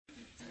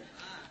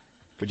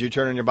Would you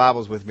turn in your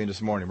Bibles with me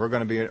this morning? We're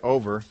going to be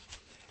over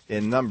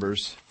in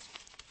Numbers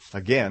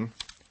again,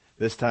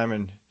 this time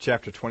in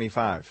chapter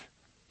 25.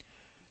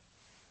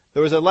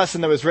 There was a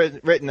lesson that was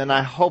written, and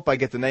I hope I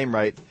get the name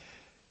right,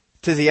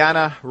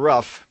 Tiziana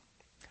Ruff,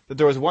 that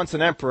there was once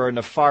an emperor in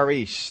the Far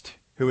East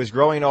who was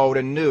growing old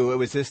and knew it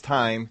was his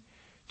time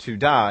to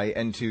die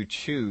and to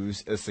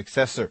choose a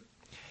successor.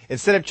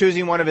 Instead of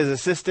choosing one of his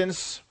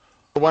assistants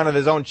or one of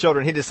his own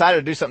children, he decided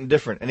to do something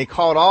different, and he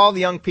called all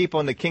the young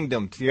people in the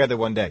kingdom together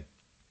one day.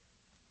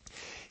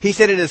 He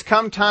said, "It has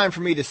come time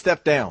for me to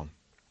step down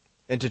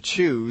and to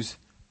choose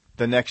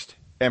the next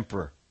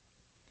emperor."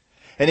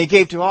 And he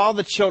gave to all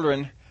the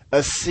children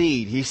a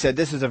seed. He said,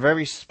 "This is a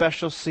very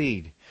special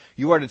seed.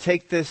 You are to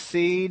take this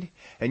seed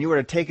and you are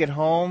to take it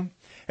home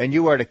and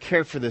you are to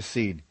care for this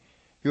seed.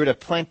 You are to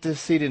plant this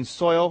seed in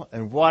soil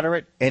and water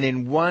it. And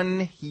in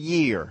 1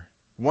 year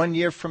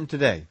from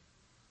today,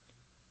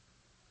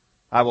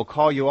 I will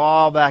call you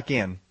all back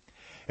in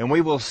and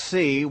we will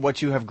see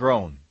what you have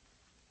grown.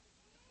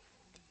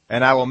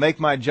 And I will make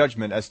my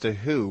judgment as to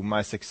who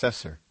my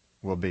successor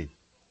will be."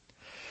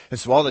 And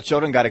so all the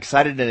children got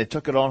excited and they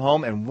took it on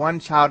home. And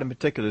one child in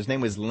particular, his name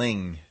was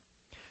Ling,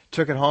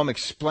 took it home,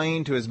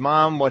 explained to his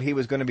mom what he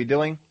was going to be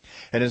doing.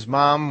 And his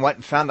mom went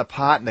and found a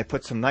pot and they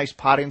put some nice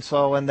potting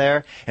soil in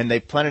there. And they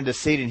planted the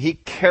seed. And he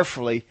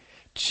carefully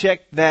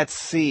checked that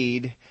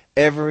seed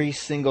every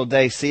single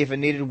day. See if it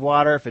needed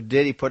water. If it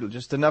did, he put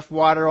just enough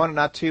water on it,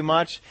 not too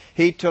much.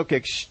 He took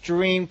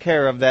extreme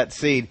care of that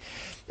seed.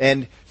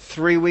 And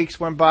 3 weeks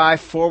went by,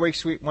 4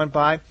 weeks went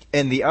by,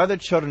 and the other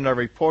children are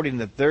reporting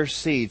that their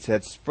seeds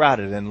had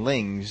sprouted and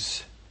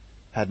Ling's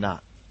had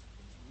not.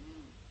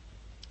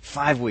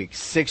 5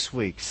 weeks, 6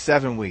 weeks,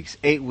 7 weeks,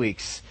 8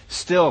 weeks.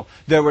 Still,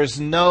 there was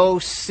no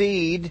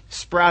seed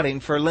sprouting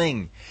for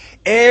Ling.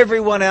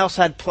 Everyone else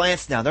had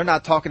plants now. They're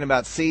not talking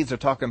about seeds, they're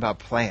talking about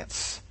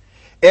plants.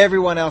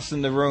 Everyone else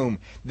in the room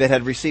that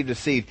had received a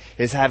seed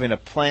is having a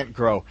plant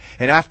grow.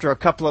 And after a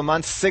couple of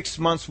months, 6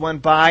 months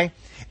went by,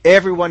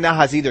 everyone now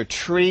has either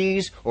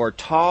trees or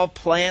tall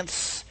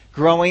plants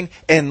growing,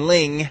 and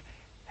Ling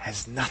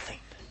has nothing.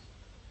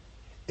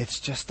 It's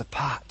just a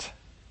pot.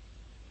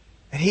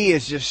 And he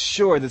is just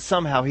sure that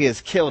somehow he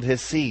has killed his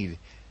seed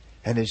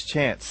and his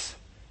chance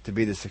to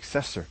be the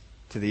successor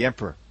to the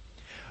emperor.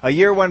 A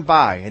year went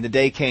by, and the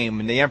day came,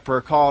 and the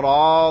emperor called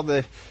all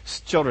the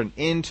children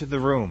into the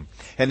room.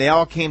 And they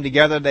all came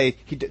together.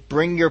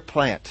 Bring your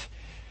plant,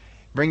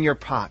 bring your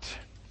pot.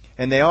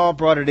 And they all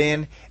brought it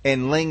in,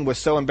 and Ling was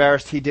so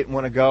embarrassed he didn't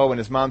want to go. And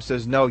his mom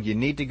says, "No, you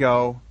need to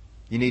go.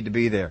 You need to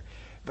be there."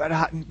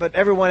 But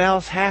everyone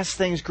else has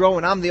things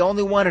growing. I'm the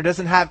only one who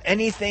doesn't have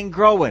anything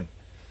growing.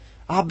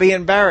 I'll be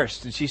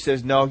embarrassed. And she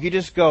says, "No, you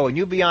just go, and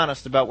you be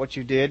honest about what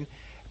you did,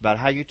 about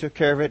how you took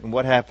care of it and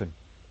what happened."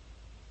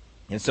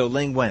 And so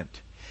Ling went,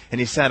 and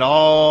he sat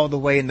all the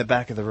way in the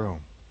back of the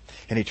room,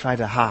 and he tried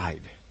to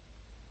hide.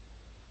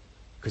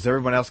 Because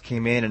everyone else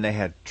came in and they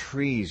had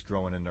trees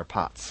growing in their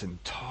pots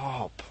and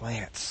tall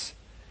plants.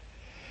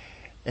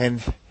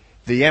 And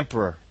the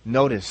emperor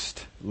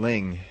noticed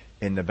Ling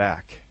in the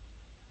back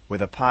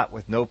with a pot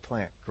with no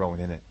plant growing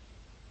in it.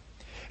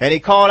 And he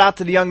called out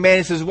to the young man.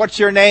 He says, "What's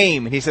your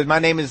name?" And he says, "My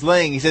name is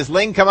Ling." He says,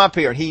 "Ling, come up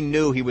here." And he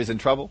knew he was in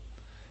trouble.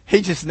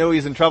 He just knew he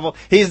was in trouble.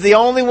 He's the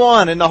only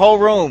one in the whole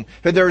room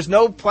who there's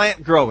no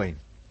plant growing.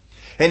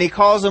 And he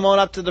calls him on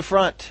up to the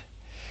front.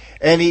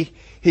 And he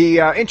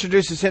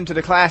introduces him to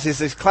the class. He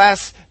says,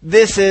 "Class,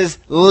 this is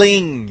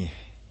Ling.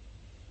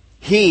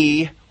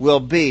 He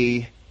will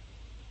be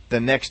the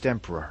next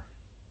emperor."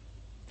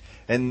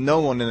 And no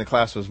one in the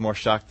class was more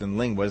shocked than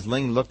Ling was.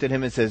 Ling looked at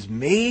him and says,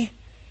 "Me?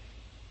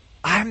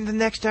 I'm the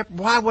next emperor?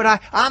 Why would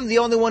I? I'm the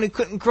only one who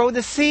couldn't grow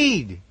the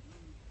seed."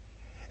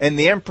 And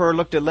the emperor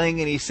looked at Ling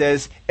and he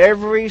says,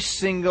 "Every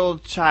single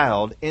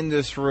child in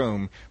this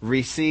room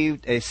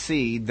received a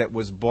seed that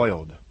was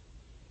boiled.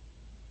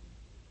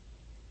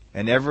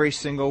 And every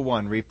single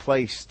one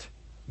replaced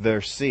their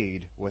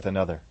seed with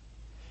another.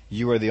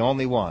 You are the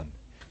only one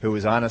who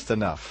was honest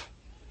enough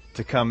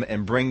to come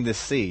and bring the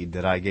seed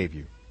that I gave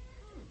you."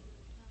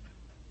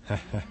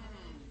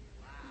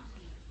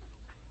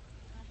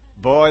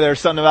 Boy,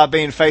 there's something about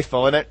being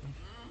faithful, isn't it?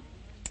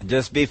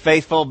 Just be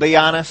faithful, be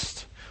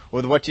honest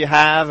with what you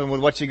have and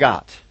with what you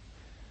got.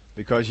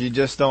 Because you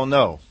just don't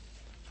know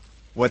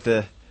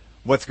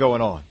what's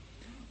going on.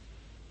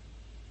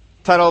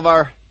 Title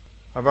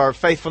of our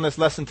faithfulness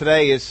lesson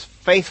today is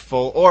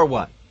Faithful or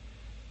What?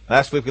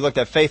 Last week we looked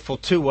at faithful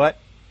to what?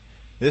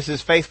 This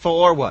is faithful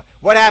or what?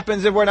 What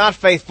happens if we're not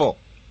faithful?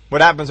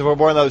 What happens if we're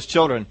one of those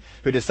children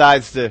who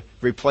decides to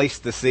replace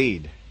the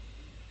seed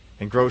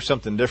and grow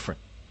something different?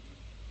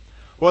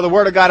 Well, the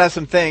Word of God has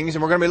some things,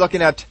 and we're going to be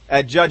looking at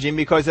judging,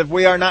 because if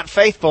we are not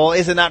faithful,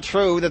 is it not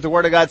true that the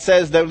Word of God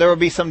says that there will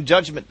be some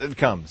judgment that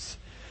comes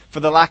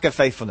for the lack of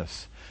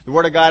faithfulness? The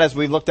Word of God, as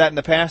we've looked at in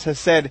the past, has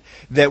said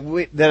that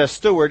a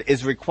steward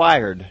is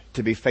required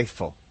to be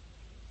faithful.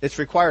 It's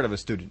required of a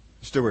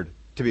steward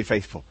to be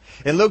faithful.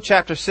 In Luke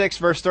chapter 6,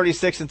 verse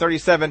 36 and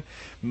 37,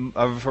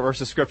 a verse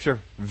of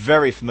Scripture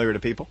very familiar to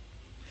people.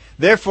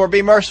 Therefore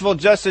be merciful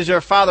just as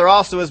your Father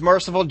also is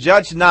merciful.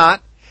 Judge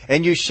not,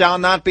 and you shall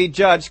not be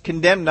judged.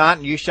 Condemn not,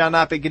 and you shall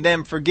not be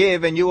condemned.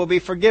 Forgive, and you will be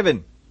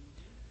forgiven.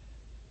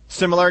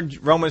 Similar,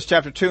 Romans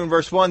chapter 2 and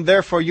verse 1,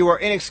 therefore you are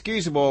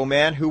inexcusable, O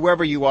man,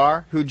 whoever you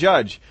are, who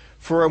judge.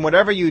 For in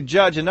whatever you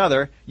judge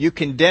another, you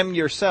condemn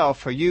yourself,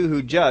 for you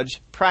who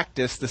judge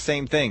practice the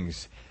same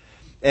things.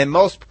 And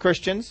most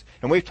Christians,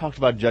 and we've talked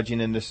about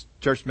judging in this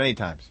church many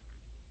times,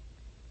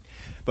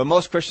 but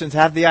most Christians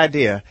have the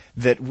idea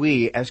that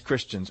we as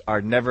Christians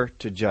are never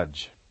to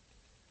judge.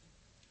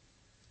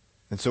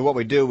 And so what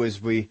we do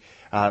is we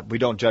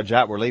don't judge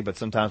outwardly, but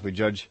sometimes we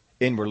judge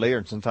inwardly,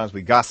 or sometimes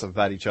we gossip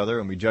about each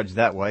other and we judge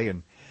that way,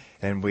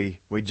 and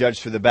we judge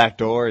through the back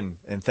door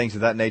and things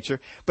of that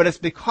nature. But it's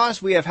because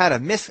we have had a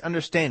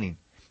misunderstanding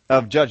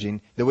of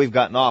judging that we've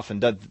gotten off and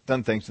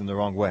done things in the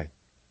wrong way.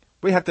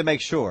 We have to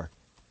make sure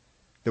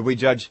that we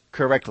judge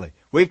correctly.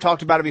 We've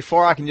talked about it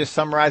before. I can just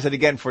summarize it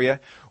again for you.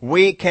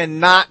 We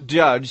cannot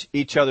judge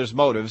each other's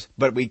motives,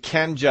 but we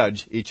can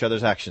judge each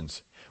other's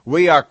actions.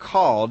 We are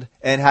called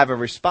and have a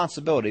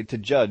responsibility to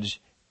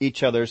judge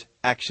each other's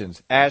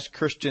actions as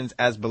Christians,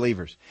 as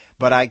believers.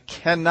 But I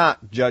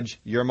cannot judge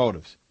your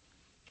motives.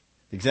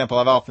 The example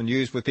I've often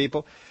used with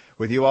people,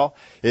 with you all,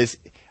 is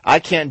I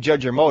can't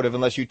judge your motive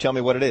unless you tell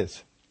me what it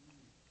is.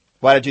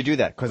 Why did you do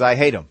that? Because I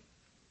hate them.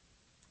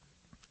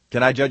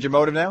 Can I judge your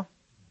motive now?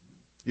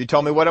 You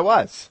told me what it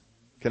was.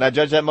 Can I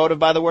judge that motive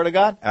by the Word of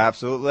God?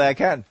 Absolutely I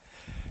can.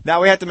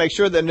 Now we have to make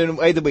sure that in the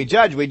way that we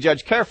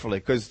judge carefully,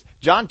 because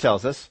John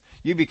tells us,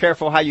 you be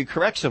careful how you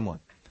correct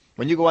someone.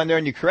 When you go in there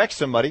and you correct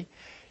somebody,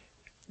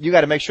 you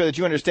got to make sure that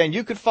you understand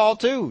you could fall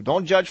too.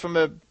 Don't judge from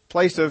a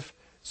place of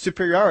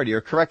superiority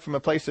or correct from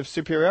a place of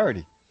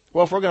superiority.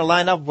 Well, if we're going to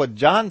line up what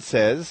John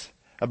says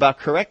about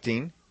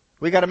correcting,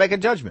 we got to make a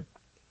judgment.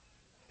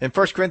 In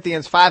 1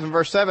 Corinthians 5 and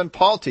verse 7,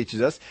 Paul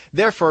teaches us,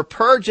 therefore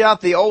purge out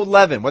the old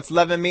leaven. What's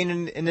leaven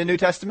mean in the New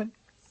Testament?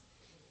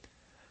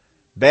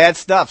 Bad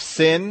stuff,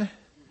 sin,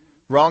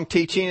 wrong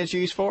teaching it's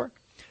used for.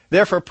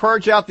 Therefore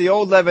purge out the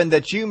old leaven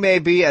that you may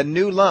be a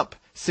new lump,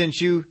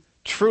 since you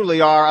truly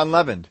are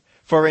unleavened.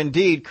 For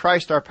indeed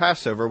Christ our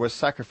Passover was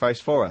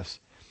sacrificed for us.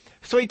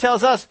 So he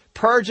tells us,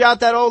 purge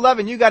out that old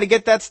leaven. You got to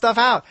get that stuff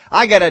out.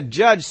 I got to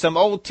judge some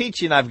old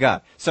teaching I've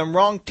got, some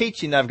wrong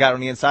teaching I've got on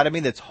the inside of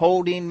me that's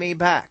holding me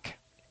back.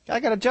 I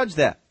got to judge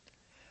that.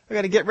 I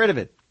got to get rid of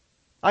it.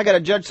 I got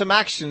to judge some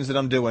actions that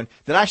I'm doing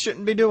that I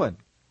shouldn't be doing.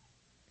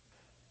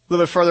 A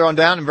little bit further on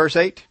down in verse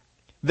 8.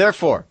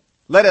 Therefore,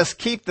 let us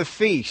keep the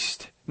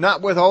feast,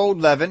 not with old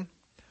leaven,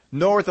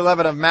 nor with the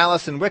leaven of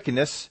malice and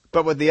wickedness,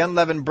 but with the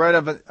unleavened bread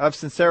of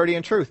sincerity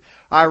and truth.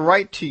 I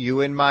write to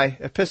you in my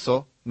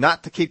epistle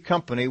not to keep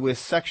company with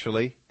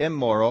sexually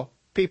immoral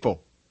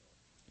people.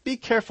 Be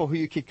careful who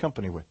you keep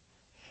company with.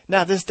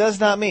 Now, this does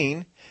not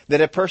mean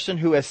that a person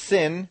who has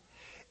sinned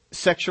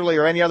sexually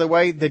or any other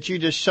way, that you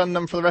just shun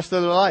them for the rest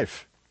of their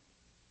life.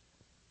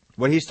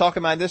 What he's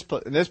talking about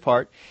in this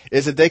part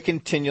is that they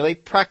continually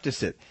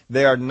practice it.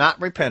 They are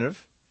not repentive,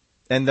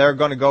 and they're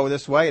going to go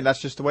this way, and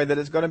that's just the way that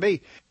it's going to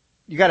be.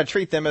 You got to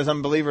treat them as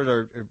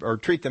unbelievers or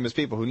treat them as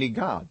people who need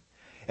God.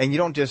 And you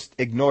don't just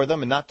ignore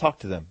them and not talk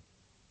to them.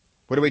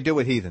 What do we do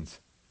with heathens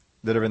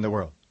that are in the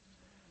world?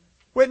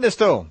 Witness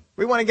to them.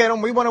 We want to get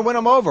them. We want to win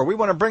them over. We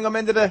want to bring them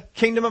into the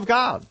kingdom of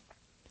God.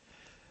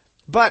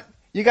 But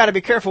you got to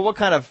be careful what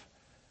kind of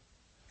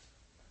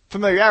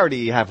familiarity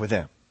you have with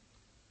them.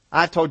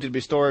 I told you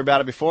the story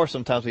about it before.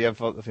 Sometimes we have,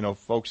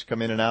 folks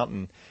come in and out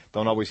and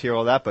don't always hear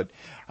all that. But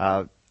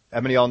how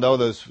many of y'all know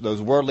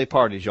those worldly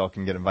parties y'all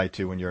can get invited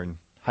to when you're in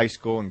high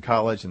school and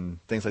college and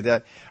things like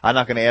that? I'm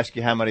not going to ask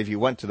you how many of you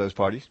went to those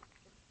parties.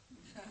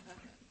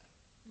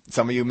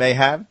 Some of you may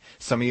have.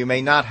 Some of you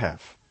may not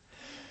have.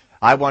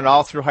 I went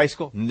all through high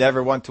school,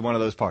 never went to one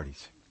of those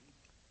parties.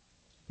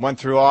 Went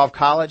through all of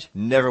college,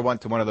 never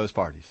went to one of those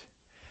parties.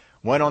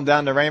 Went on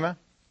down to Rhema,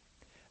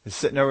 was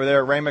sitting over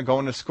there at Rhema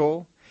going to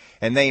school,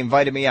 and they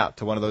invited me out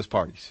to one of those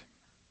parties.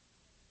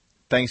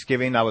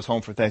 Thanksgiving, I was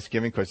home for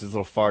Thanksgiving because it's a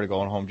little far to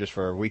go home just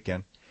for a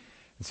weekend.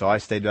 And so I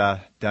stayed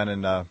down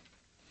in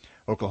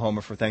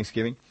Oklahoma for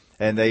Thanksgiving,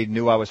 and they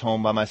knew I was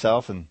home by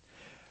myself and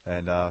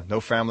no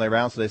family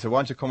around. So they said, why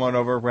don't you come on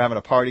over? We're having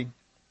a party.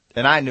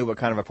 And I knew what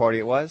kind of a party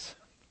it was.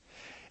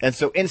 And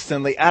so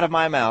instantly out of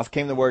my mouth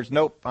came the words,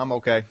 nope, I'm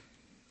okay.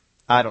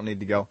 I don't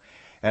need to go.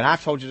 And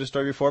I've told you this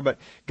story before, but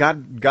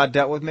God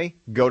dealt with me.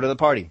 Go to the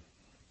party.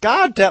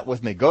 God dealt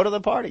with me. Go to the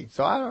party.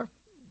 So I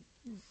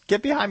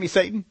get behind me,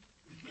 Satan.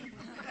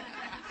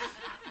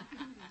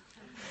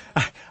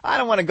 I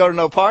don't want to go to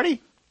no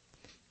party.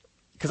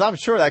 Because I'm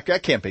sure that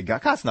can't be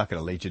God. God's not going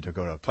to lead you to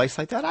go to a place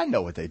like that. I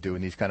know what they do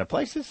in these kind of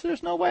places.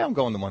 There's no way I'm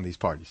going to one of these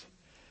parties.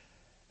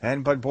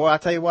 But boy, I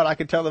tell you what, I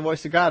could tell the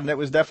voice of God, and it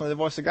was definitely the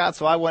voice of God.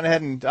 So I went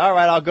ahead and, all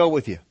right, I'll go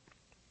with you.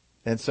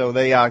 And so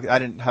I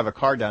didn't have a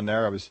car down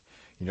there. I was,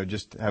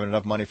 just having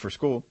enough money for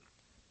school.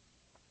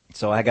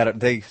 So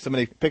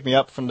somebody picked me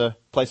up from the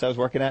place I was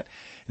working at,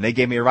 and they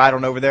gave me a ride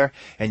on over there.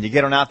 And you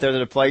get on out there to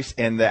the place,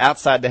 and the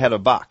outside they had a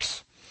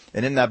box.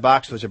 And in that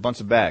box was a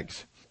bunch of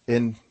bags.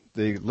 In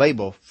the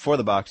label for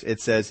the box,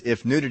 it says,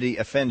 if nudity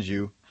offends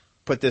you,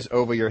 put this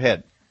over your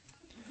head.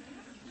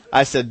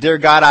 I said, dear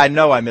God, I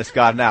know I miss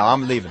God now.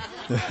 I'm leaving.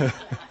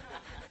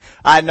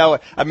 I know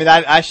it. I mean,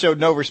 I showed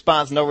no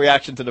response, no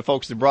reaction to the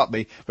folks that brought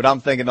me, but I'm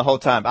thinking the whole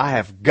time, I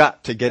have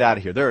got to get out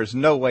of here. There is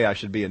no way I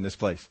should be in this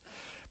place.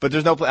 But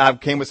there's no place. I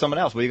came with someone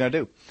else. What are you going to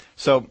do?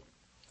 So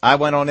I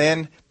went on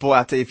in. Boy,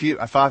 I tell you, if you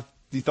thought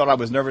I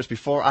was nervous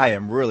before, I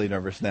am really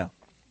nervous now.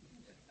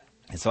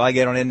 And so I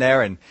get on in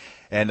there, and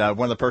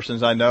one of the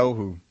persons I know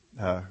who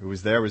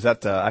was there was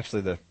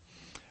actually the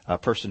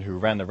person who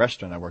ran the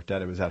restaurant I worked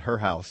at. It was at her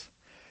house,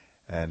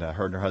 and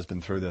her and her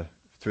husband threw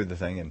the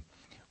thing, and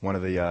one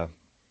of the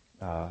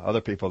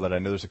other people that I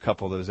knew, there's a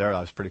couple that was there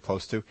I was pretty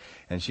close to,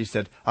 and she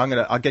said,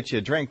 I'll get you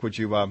a drink. Would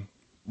you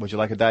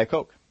like a Diet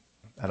Coke?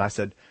 And I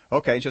said,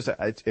 okay. And she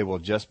said, it will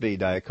just be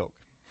Diet Coke.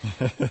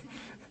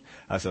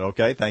 I said,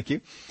 okay, thank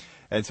you.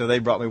 And so they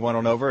brought me one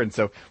on over, and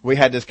so we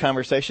had this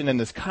conversation, and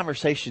this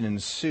conversation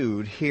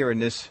ensued here in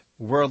this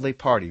worldly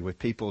party with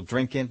people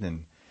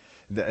drinking,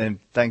 and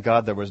thank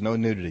God there was no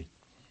nudity.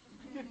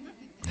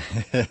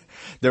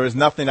 There was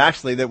nothing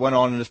actually that went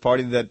on in this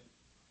party that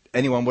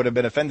anyone would have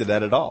been offended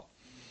at all.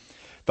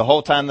 The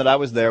whole time that I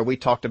was there, we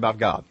talked about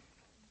God.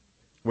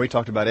 We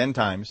talked about end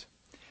times.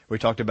 We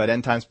talked about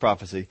end times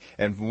prophecy.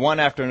 And one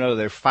after another,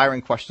 they're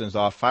firing questions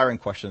off,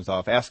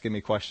 asking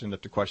me question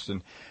after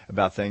question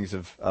about things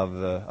of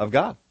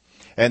God.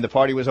 And the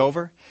party was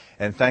over,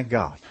 and thank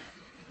God.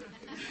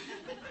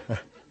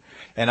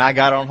 And I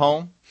got on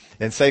home,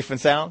 and safe and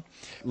sound.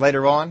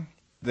 Later on,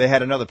 they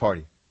had another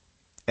party.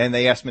 And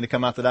they asked me to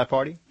come out to that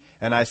party.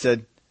 And I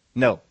said,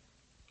 no.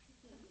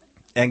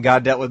 And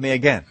God dealt with me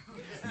again.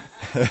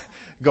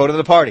 Go to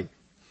the party.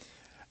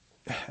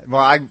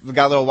 Well, I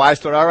got a little wise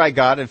to it. All right,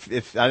 God,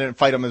 if I didn't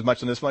fight him as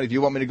much on this one, if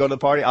you want me to go to the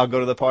party, I'll go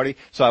to the party.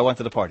 So I went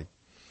to the party.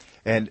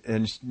 And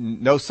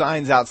no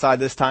signs outside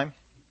this time.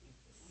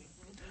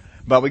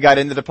 But we got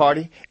into the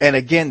party, and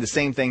again, the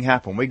same thing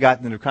happened. We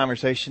got into a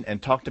conversation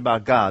and talked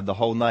about God the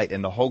whole night,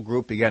 and the whole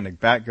group began to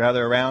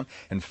gather around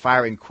and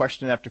firing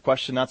question after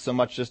question, not so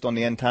much just on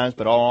the end times,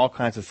 but all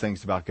kinds of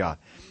things about God.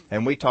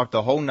 And we talked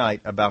the whole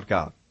night about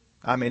God.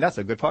 I mean, that's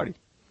a good party.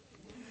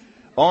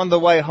 On the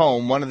way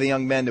home, one of the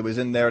young men that was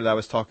in there that I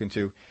was talking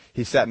to,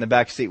 he sat in the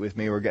back seat with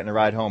me. We were getting a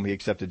ride home. He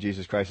accepted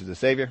Jesus Christ as a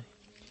Savior.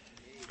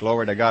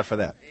 Glory to God for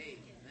that.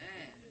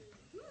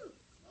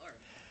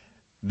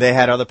 They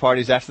had other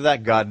parties after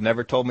that. God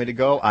never told me to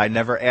go. I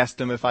never asked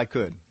him if I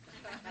could.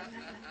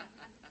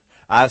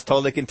 I was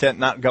totally content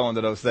not going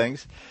to those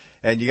things.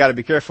 And you got to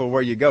be careful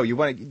where you go.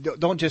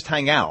 Don't just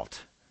hang out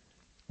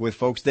with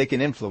folks. They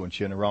can influence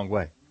you in the wrong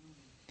way.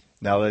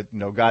 Now, that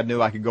God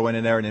knew I could go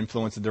in there and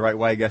influence it the right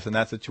way, I guess, in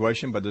that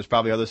situation. But there's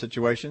probably other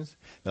situations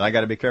that I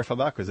got to be careful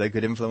about because they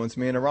could influence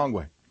me in the wrong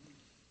way.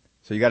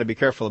 So you got to be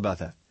careful about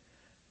that.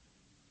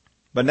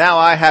 But now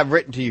I have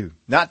written to you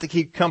not to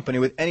keep company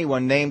with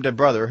anyone named a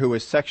brother who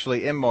is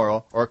sexually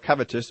immoral or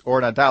covetous or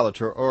an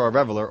idolater or a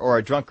reveler or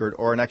a drunkard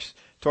or an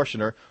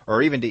extortioner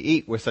or even to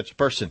eat with such a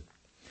person.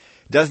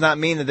 It does not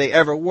mean that they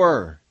ever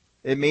were.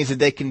 It means that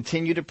they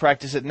continue to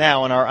practice it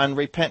now and are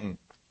unrepentant.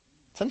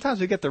 Sometimes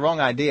we get the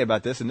wrong idea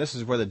about this, and this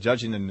is where the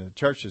judging in the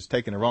church is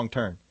taking a wrong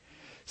turn.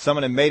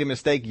 Someone had made a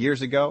mistake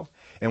years ago,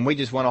 and we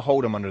just want to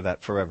hold them under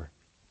that forever.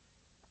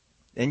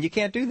 And you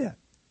can't do that.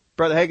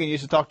 Brother Hagin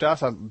used to talk to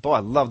us. I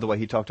love the way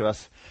he talked to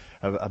us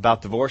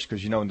about divorce,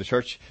 because in the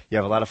church you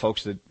have a lot of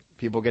folks that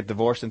people get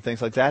divorced and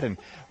things like that, and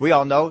we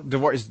all know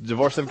is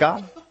divorce of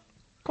God?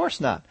 Of course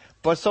not.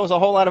 But so is a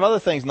whole lot of other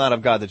things not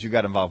of God that you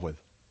got involved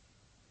with.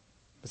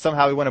 But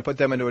somehow we want to put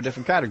them into a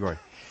different category.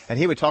 And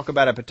he would talk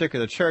about a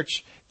particular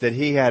church that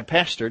he had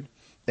pastored,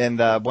 and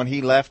when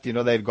he left,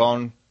 they'd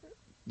gone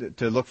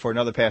to look for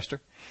another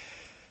pastor,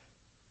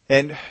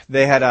 and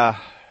they had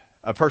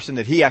a person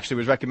that he actually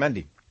was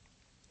recommending.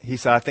 He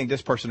said, I think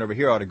this person over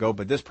here ought to go,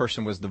 but this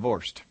person was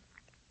divorced.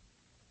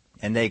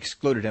 And they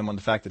excluded him on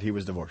the fact that he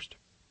was divorced.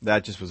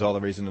 That just was all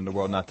the reason in the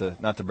world not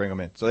to bring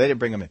him in. So they didn't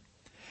bring him in.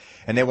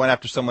 And they went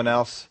after someone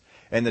else,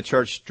 and the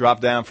church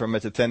dropped down from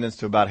its attendance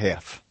to about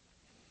half.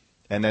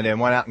 And then they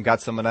went out and got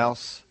someone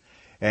else,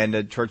 and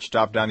the church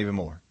dropped down even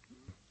more.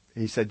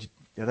 He said,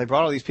 they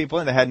brought all these people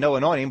in, they had no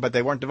anointing, but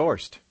they weren't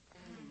divorced.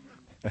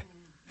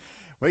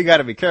 We got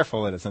to be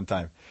careful with it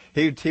sometimes.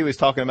 He was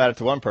talking about it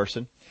to one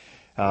person.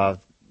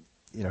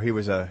 He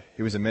was a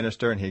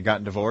minister, and he had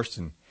gotten divorced,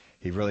 and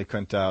he really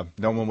couldn't,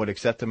 no one would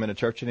accept him in a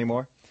church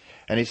anymore.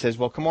 And he says,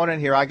 well, come on in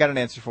here. I got an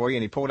answer for you.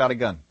 And he pulled out a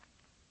gun.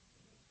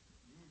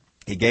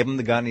 He gave him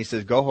the gun. And he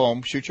says, go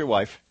home, shoot your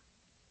wife.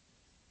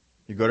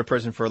 You go to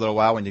prison for a little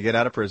while. When you get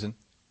out of prison,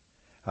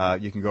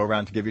 you can go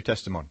around to give your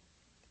testimony.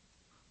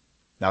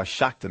 Now, it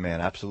shocked the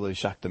man, absolutely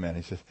shocked the man.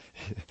 He said,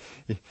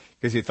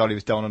 because he thought he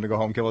was telling him to go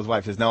home and kill his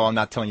wife. He says, no, I'm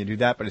not telling you to do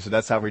that. But he said,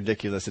 that's how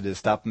ridiculous it is.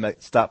 Stop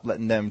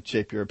letting them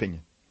shape your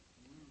opinion.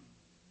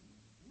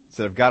 He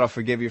said, if God will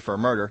forgive you for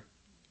murder,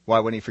 why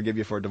wouldn't he forgive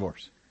you for a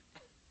divorce?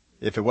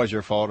 If it was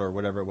your fault or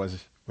whatever it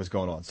was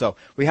going on. So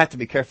we have to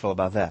be careful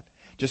about that.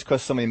 Just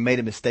because somebody made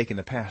a mistake in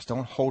the past,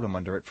 don't hold them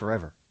under it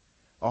forever.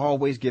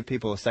 Always give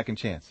people a second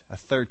chance, a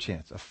third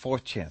chance, a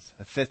fourth chance,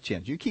 a fifth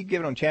chance. You keep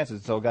giving them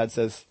chances until God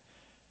says,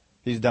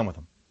 He's done with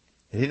them.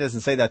 He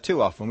doesn't say that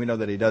too often. We know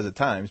that he does at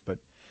times, but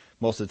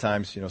most of the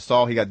times,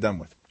 Saul, he got done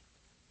with.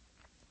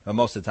 But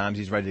most of the times,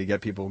 he's ready to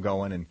get people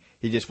going, and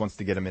he just wants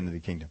to get them into the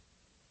kingdom.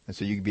 And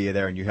so you can be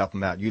there and you help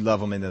them out. You love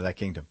them into that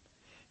kingdom.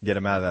 Get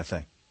them out of that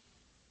thing.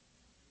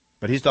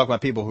 But he's talking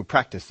about people who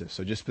practice this,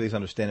 so just please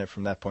understand it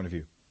from that point of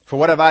view. For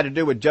what have I to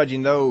do with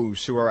judging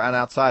those who are an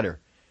outsider?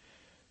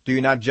 Do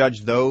you not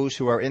judge those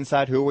who are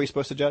inside? Who are we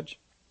supposed to judge?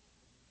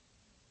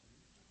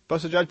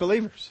 Supposed to judge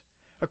believers.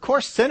 Of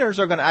course, sinners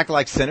are going to act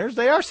like sinners.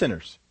 They are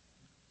sinners.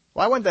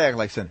 Why wouldn't they act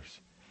like sinners?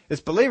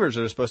 It's believers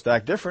that are supposed to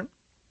act different.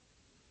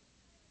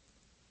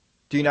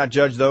 Do you not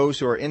judge those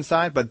who are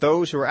inside? But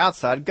those who are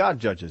outside, God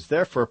judges.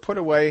 Therefore, put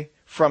away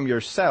from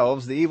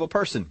yourselves the evil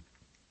person.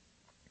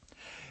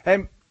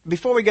 And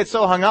before we get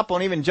so hung up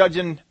on even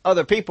judging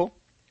other people,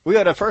 we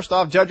ought to first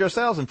off judge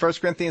ourselves in 1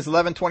 Corinthians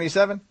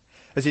 11:27,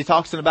 as he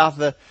talks about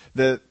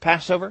the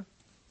Passover,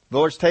 the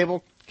Lord's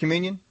table,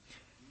 communion.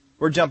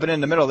 We're jumping in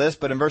the middle of this,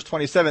 but in verse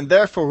 27,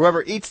 therefore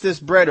whoever eats this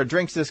bread or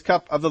drinks this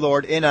cup of the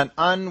Lord in an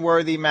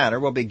unworthy manner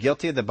will be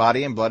guilty of the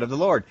body and blood of the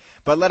Lord.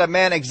 But let a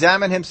man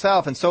examine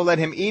himself, and so let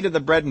him eat of the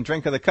bread and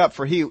drink of the cup.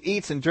 For he who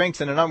eats and drinks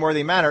in an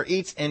unworthy manner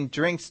eats and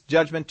drinks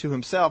judgment to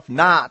himself,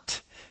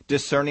 not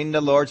discerning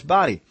the Lord's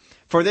body.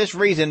 For this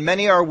reason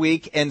many are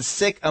weak and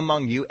sick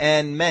among you,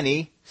 and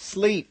many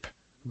sleep.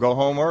 Go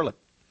home early.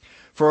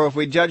 For if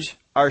we judge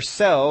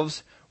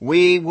ourselves,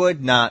 we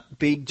would not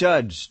be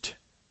judged.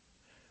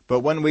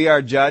 But when we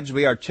are judged,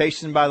 we are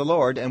chastened by the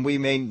Lord, and we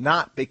may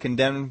not be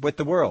condemned with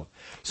the world.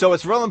 So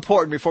it's real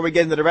important, before we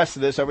get into the rest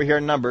of this over here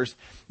in Numbers,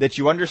 that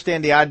you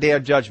understand the idea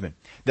of judgment.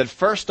 That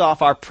first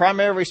off, our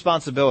primary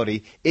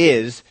responsibility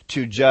is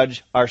to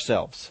judge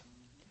ourselves.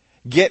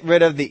 Get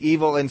rid of the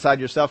evil inside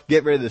yourself.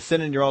 Get rid of the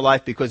sin in your own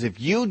life, because if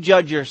you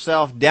judge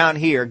yourself down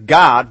here,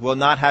 God will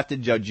not have to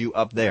judge you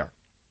up there.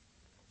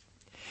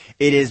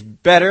 It is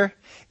better,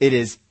 it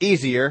is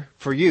easier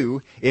for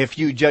you if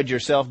you judge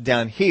yourself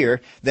down here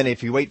than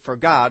if you wait for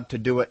God to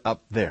do it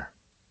up there.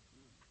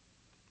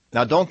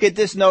 Now, don't get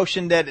this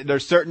notion that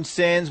there's certain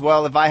sins.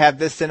 Well, if I have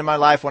this sin in my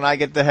life, when I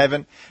get to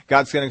heaven,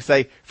 God's going to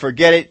say,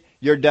 forget it,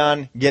 you're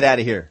done, get out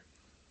of here.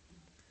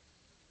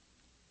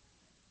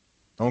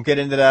 Don't get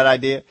into that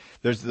idea.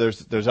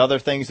 There's other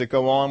things that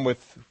go on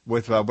with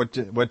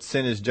what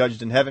sin is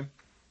judged in heaven.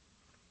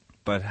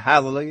 But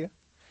hallelujah,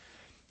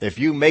 if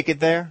you make it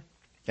there,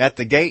 at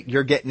the gate,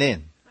 you're getting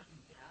in.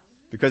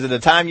 Because at the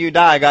time you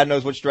die, God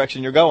knows which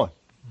direction you're going.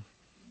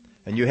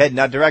 And you head in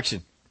that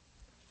direction.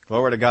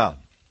 Glory to God.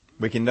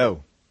 We can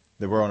know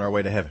that we're on our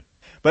way to heaven.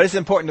 But it's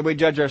important that we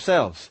judge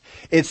ourselves.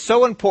 It's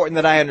so important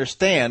that I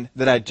understand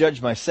that I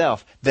judge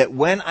myself, that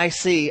when I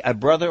see a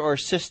brother or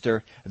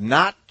sister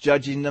not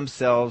judging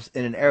themselves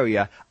in an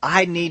area,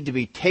 I need to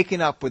be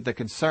taken up with the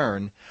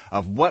concern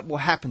of what will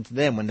happen to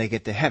them when they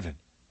get to heaven.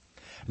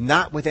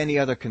 Not with any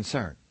other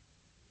concern.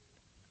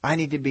 I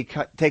need to be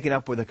taken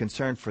up with a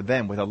concern for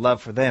them, with a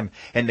love for them,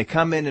 and to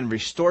come in and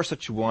restore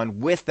such a one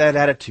with that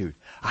attitude.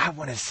 I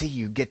want to see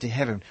you get to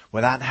heaven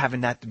without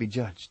having that to be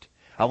judged.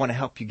 I want to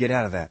help you get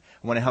out of that.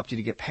 I want to help you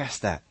to get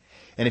past that.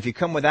 And if you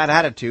come with that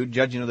attitude,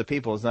 judging other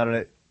people is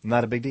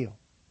not a big deal.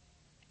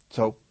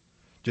 So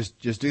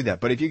just do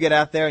that. But if you get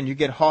out there and you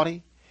get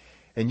haughty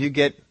and you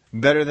get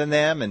better than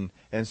them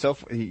and so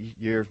forth,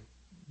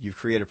 you've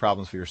created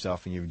problems for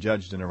yourself, and you've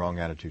judged in the wrong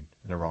attitude,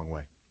 in the wrong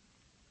way.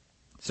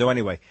 So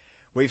anyway,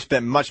 we've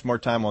spent much more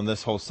time on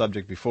this whole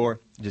subject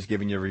before, just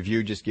giving you a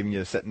review, just giving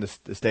you setting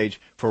the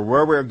stage for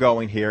where we're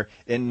going here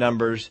in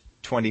Numbers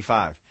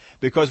 25.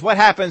 Because what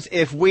happens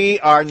if we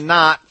are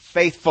not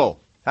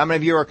faithful? How many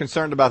of you are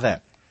concerned about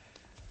that?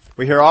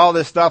 We hear all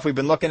this stuff. We've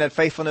been looking at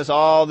faithfulness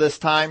all this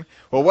time.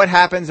 Well, what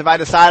happens if I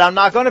decide I'm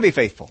not going to be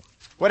faithful?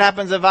 What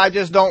happens if I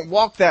just don't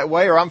walk that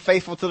way, or I'm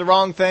faithful to the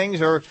wrong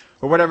things, or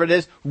whatever it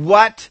is?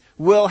 What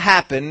will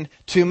happen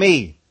to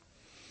me?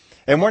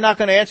 And we're not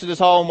going to answer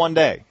this all in one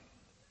day.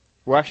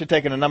 We're actually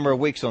taking a number of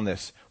weeks on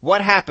this.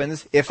 What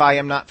happens if I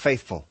am not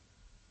faithful?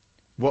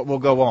 What will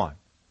go on?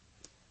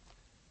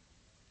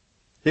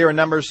 Here in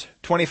Numbers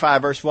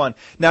 25, verse 1.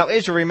 Now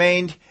Israel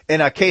remained in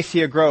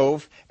Acacia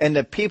Grove, and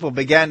the people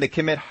began to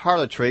commit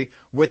harlotry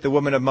with the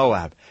women of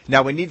Moab.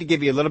 Now we need to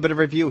give you a little bit of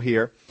review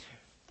here.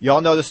 You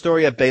all know the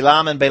story of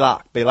Balaam and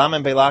Balak. Balaam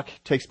and Balak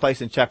takes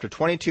place in chapter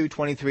 22,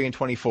 23, and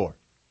 24.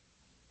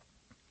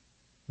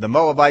 The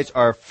Moabites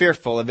are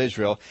fearful of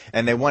Israel,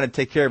 and they want to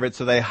take care of it,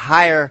 so they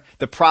hire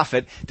the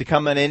prophet to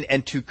come in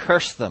and to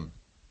curse them.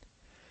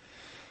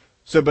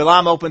 So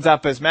Balaam opens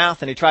up his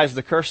mouth, and he tries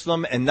to curse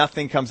them, and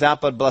nothing comes out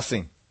but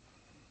blessing.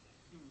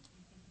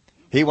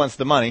 He wants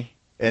the money,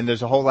 and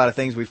there's a whole lot of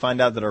things we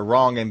find out that are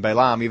wrong in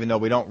Balaam, even though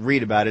we don't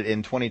read about it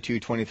in 22,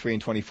 23,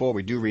 and 24.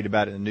 We do read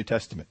about it in the New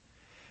Testament.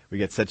 We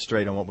get set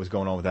straight on what was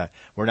going on with that.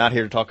 We're not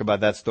here to talk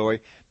about that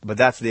story, but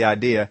that's the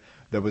idea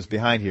that was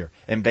behind here.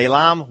 And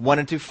Balaam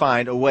wanted to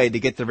find a way to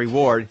get the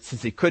reward.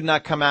 Since he could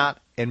not come out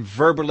and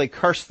verbally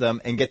curse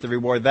them and get the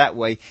reward that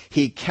way,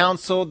 he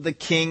counseled the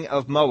king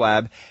of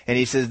Moab, and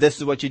he says, this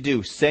is what you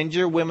do. Send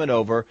your women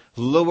over,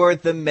 lure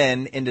the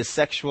men into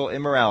sexual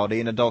immorality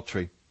and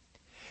adultery,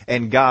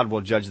 and God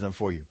will judge them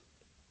for you.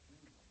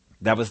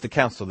 That was the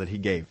counsel that he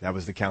gave. That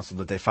was the counsel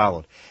that they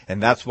followed.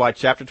 And that's why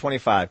chapter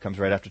 25 comes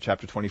right after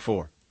chapter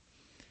 24.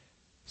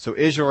 So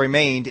Israel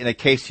remained in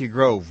Acacia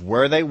Grove,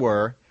 where they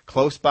were,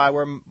 close by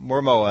where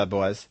Moab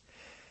was.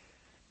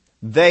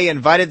 They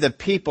invited the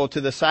people to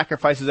the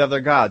sacrifices of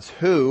their gods.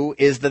 Who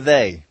is the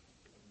they?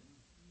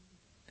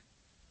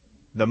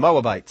 The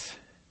Moabites.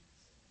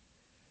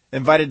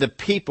 Invited the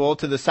people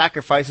to the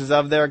sacrifices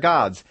of their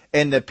gods.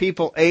 And the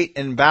people ate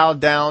and bowed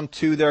down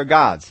to their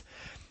gods.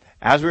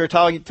 As we were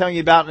telling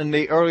you about in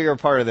the earlier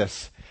part of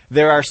this,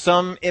 there are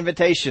some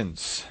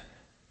invitations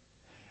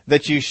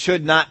that you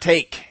should not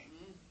take.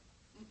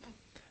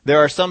 There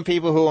are some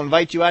people who will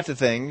invite you out to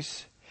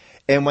things,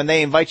 and when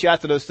they invite you out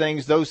to those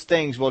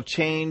things will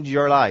change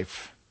your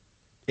life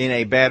in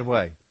a bad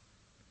way.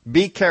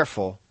 Be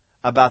careful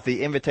about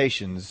the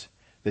invitations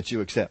that you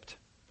accept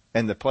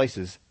and the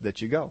places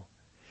that you go.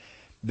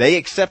 They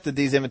accepted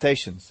these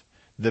invitations.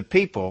 The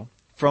people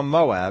from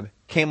Moab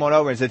came on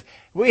over and said,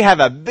 we have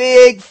a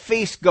big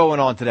feast going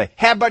on today.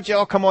 How about you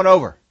all come on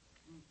over?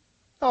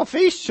 Oh,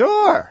 feast?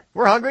 Sure.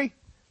 We're hungry.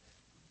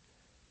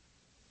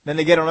 Then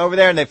they get on over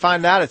there and they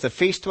find out it's a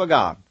feast to a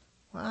god.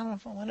 Well,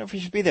 I wonder if we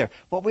should be there.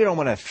 Well, we don't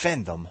want to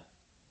offend them.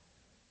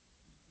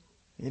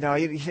 You know,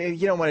 you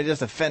don't want to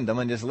just offend them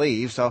and just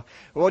leave. So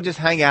we'll just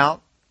hang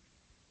out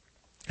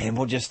and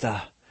we'll just,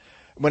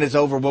 when it's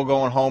over, we'll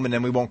go on home and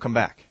then we won't come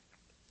back.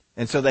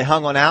 And so they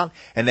hung on out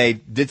and they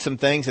did some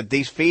things at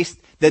these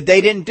feasts that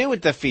they didn't do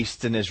at the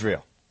feasts in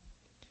Israel.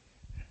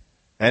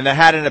 And they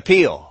had an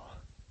appeal.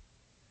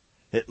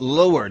 It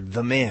lured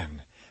them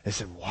in. They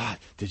said, what?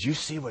 Did you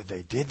see what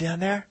they did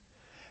down there?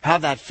 How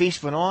that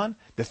feast went on?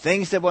 The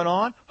things that went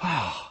on?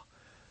 Oh,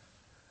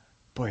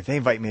 boy, if they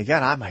invite me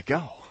again, I might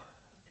go.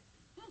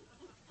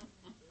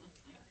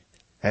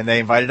 And they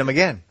invited them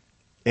again.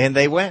 And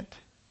they went.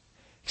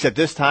 Except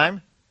this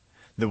time,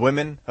 the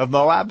women of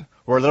Moab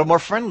were a little more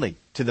friendly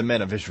to the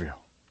men of Israel.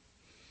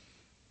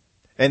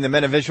 And the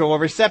men of Israel were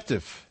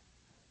receptive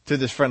to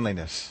this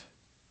friendliness.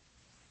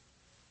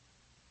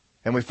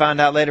 And we found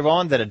out later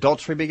on that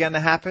adultery began to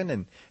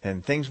happen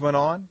and things went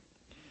on.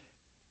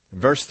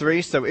 Verse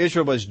 3, so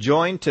Israel was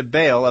joined to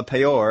Baal of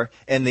Peor,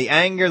 and the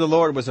anger of the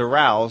Lord was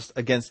aroused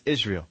against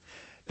Israel.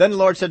 Then the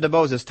Lord said to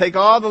Moses, take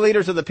all the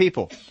leaders of the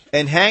people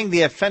and hang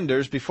the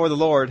offenders before the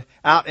Lord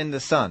out in the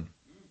sun,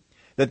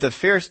 that the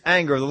fierce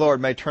anger of the Lord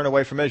may turn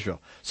away from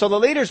Israel. So the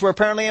leaders were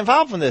apparently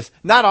involved in this.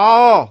 Not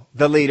all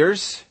the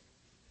leaders,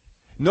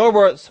 nor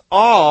was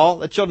all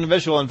the children of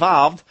Israel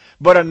involved,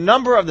 but a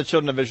number of the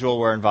children of Israel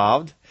were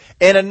involved,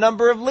 and a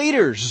number of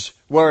leaders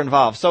were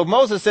involved. So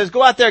Moses says,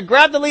 go out there,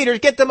 grab the leaders,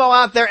 get them all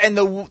out there, and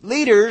the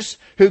leaders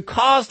who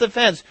caused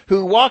offense,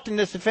 who walked in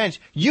this offense,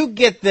 you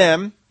get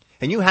them,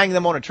 and you hang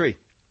them on a tree.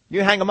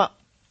 You hang them up.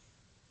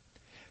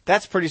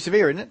 That's pretty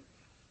severe, isn't it?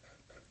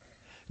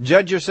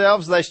 Judge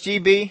yourselves, lest ye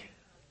be.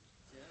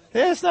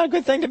 Yeah, it's not a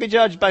good thing to be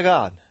judged by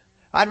God.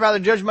 I'd rather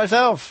judge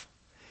myself.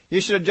 You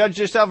should have judged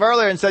yourself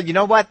earlier and said, you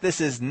know what? This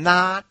is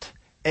not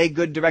a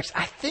good direction.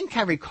 I think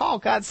I recall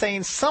God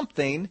saying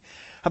something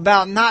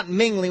about not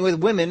mingling with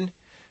women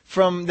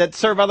that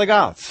serve other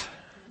gods.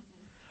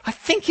 I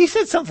think he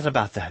said something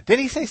about that. Did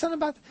he say something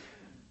about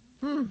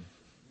that?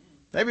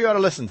 Maybe you ought to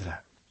listen to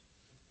that.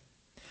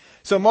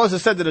 So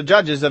Moses said to the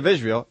judges of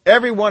Israel,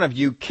 every one of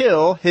you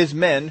kill his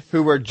men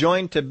who were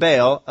joined to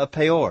Baal of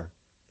Peor.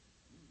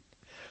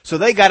 So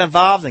they got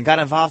involved in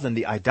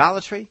the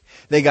idolatry.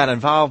 They got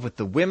involved with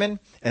the women.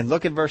 And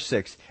look at verse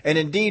 6. And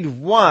indeed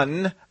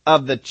one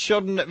of the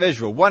children of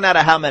Israel, one out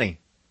of how many?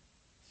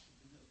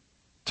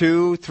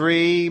 2,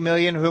 3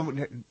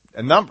 million?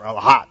 A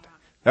lot.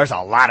 There's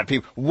a lot of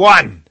people.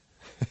 One!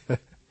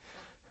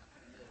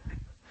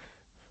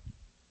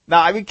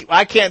 Now,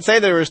 I can't say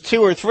there was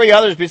 2 or 3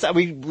 others besides.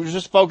 We were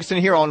just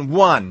focusing here on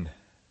one.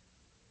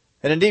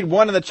 And indeed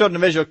one of the children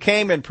of Israel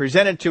came and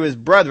presented to his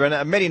brethren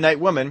a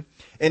Midianite woman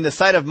in the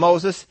sight of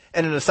Moses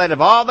and in the sight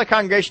of all the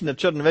congregation of the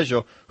children of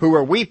Israel who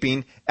were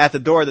weeping at the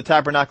door of the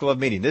tabernacle of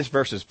meeting. This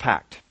verse is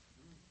packed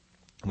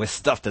with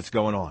stuff that's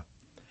going on.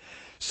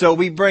 So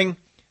we bring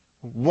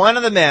one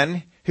of the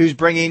men who's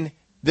bringing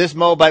this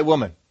Moabite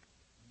woman.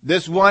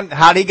 This one,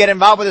 how did he get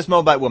involved with this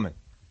Moabite woman?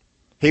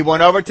 He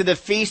went over to the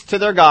feast to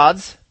their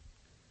gods.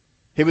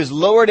 He was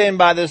lured in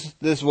by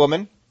this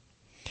woman.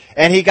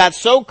 And he got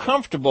so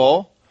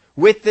comfortable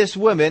with this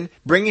woman,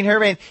 bringing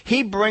her in.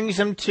 He brings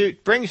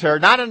her,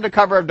 not under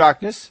cover of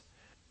darkness,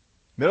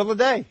 middle of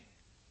the day.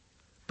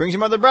 Brings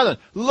him other brethren.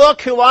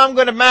 Look who I'm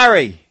going to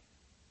marry.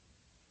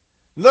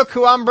 Look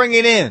who I'm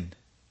bringing in.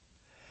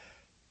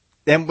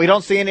 And we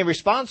don't see any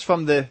response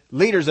from the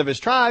leaders of his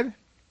tribe.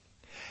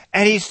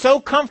 And he's so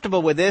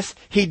comfortable with this,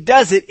 he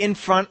does it in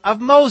front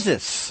of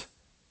Moses.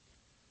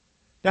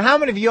 Now, how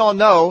many of you all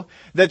know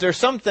that there's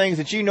some things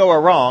that you know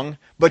are wrong,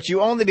 but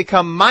you only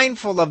become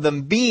mindful of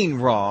them being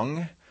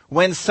wrong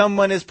when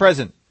someone is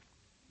present?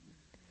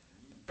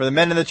 For the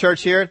men in the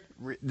church here,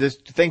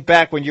 just think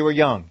back when you were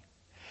young.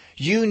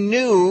 You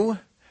knew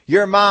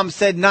your mom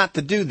said not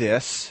to do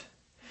this,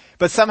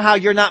 but somehow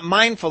you're not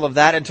mindful of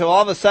that until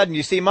all of a sudden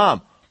you see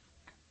mom.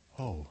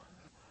 Oh.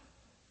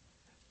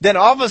 then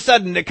all of a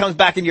sudden it comes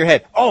back in your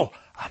head. Oh,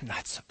 I'm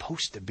not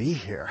supposed to be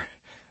here.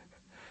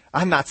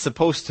 I'm not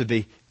supposed to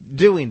be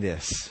doing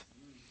this.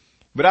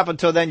 But up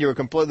until then, you were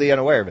completely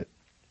unaware of it.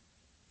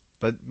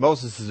 But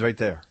Moses is right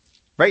there.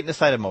 Right in the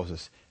sight of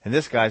Moses. And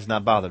this guy's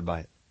not bothered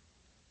by it.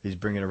 He's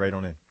bringing it right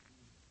on in.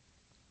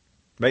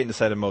 Right in the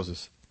sight of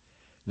Moses.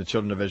 The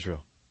children of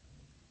Israel.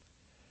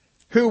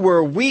 Who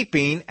were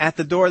weeping at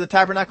the door of the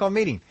tabernacle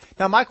meeting.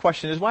 Now my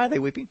question is, why are they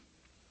weeping?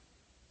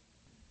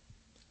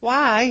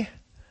 Why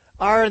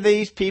are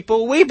these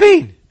people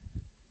weeping?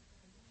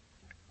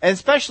 And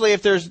especially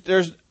if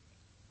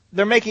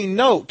they're making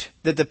note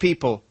that the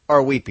people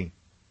are weeping.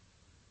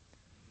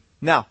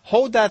 Now,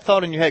 hold that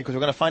thought in your head because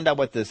we're going to find out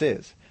what this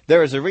is.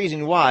 There is a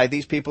reason why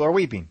these people are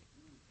weeping.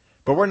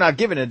 But we're not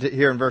given it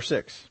here in verse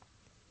 6.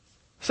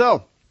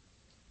 So,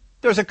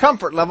 there's a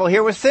comfort level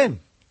here with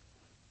sin.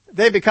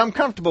 They become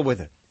comfortable with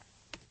it.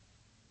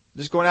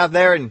 Just going out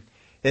there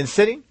and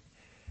sitting.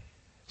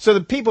 So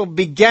the people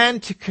began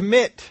to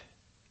commit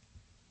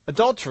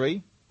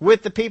adultery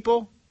with the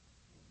people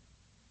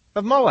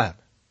of Moab.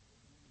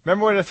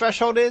 Remember what a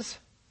threshold is?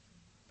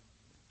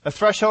 A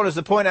threshold is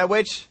the point at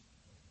which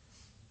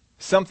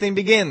something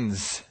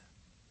begins.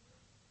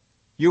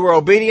 You were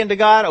obedient to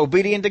God,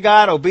 obedient to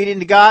God,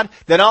 obedient to God.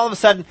 Then all of a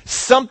sudden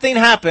something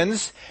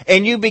happens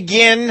and you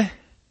begin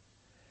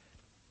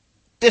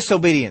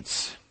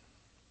disobedience.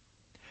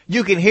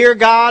 You can hear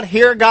God,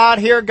 hear God,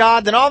 hear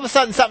God. Then all of a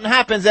sudden something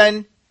happens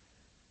and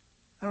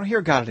I don't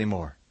hear God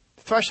anymore.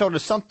 The threshold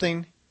is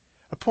something,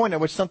 a point at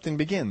which something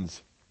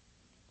begins.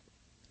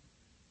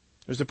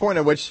 There's a point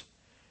at which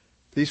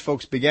these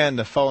folks began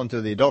to fall into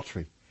the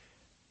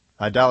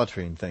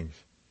idolatry and things.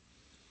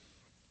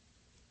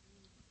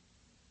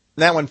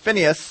 Now when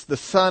Phinehas, the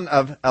son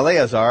of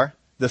Eleazar,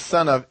 the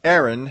son of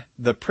Aaron,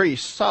 the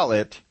priest, saw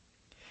it,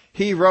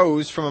 he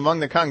rose from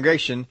among the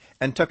congregation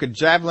and took a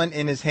javelin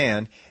in his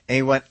hand, and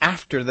he went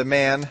after the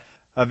man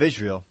of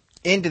Israel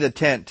into the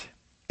tent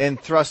and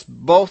thrust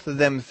both of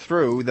them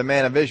through, the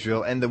man of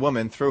Israel and the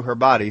woman through her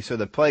body, so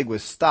the plague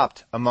was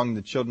stopped among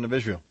the children of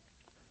Israel.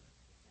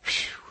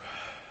 Whew.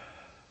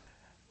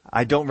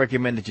 I don't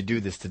recommend that you do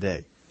this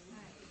today.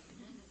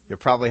 You'll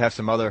probably have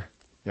some other,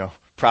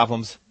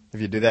 problems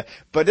if you do that.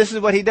 But this is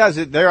what he does.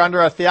 They're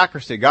under a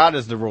theocracy. God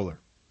is the ruler.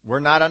 We're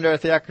not under a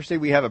theocracy.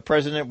 We have a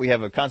president, we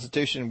have a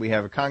constitution, we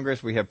have a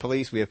Congress, we have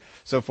police, we have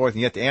so forth,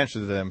 and you have to answer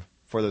to them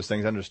for those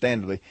things,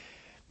 understandably.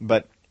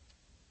 But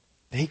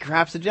he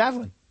grabs the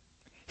javelin.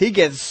 He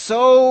gets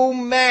so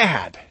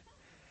mad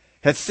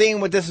at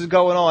seeing what this is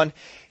going on.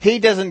 He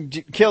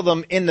doesn't kill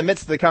them in the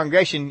midst of the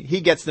congregation.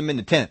 He gets them in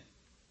the tent.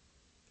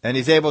 And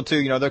he's able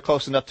to, they're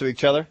close enough to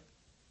each other,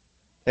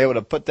 able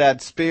to put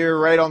that spear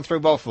right on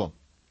through both of them.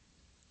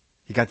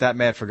 He got that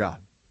mad for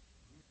God.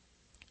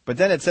 But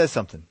then it says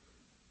something.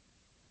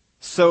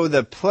 So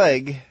the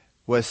plague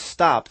was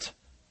stopped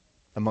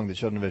among the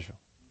children of Israel.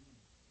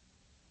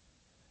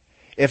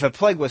 If a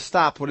plague was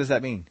stopped, what does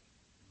that mean?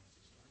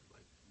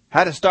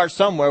 Had to start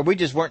somewhere. We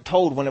just weren't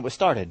told when it was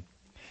started.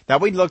 Now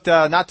we looked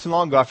not too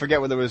long ago. I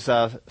forget whether it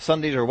was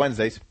Sundays or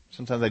Wednesdays.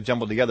 Sometimes they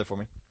jumble together for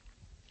me.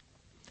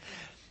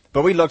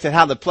 But we looked at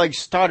how the plague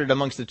started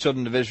amongst the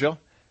children of Israel.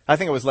 I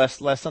think it was last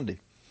Sunday.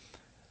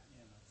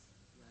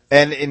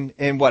 And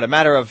in what, a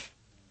matter of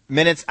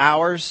minutes,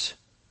 hours,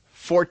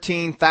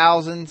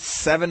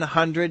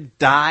 14,700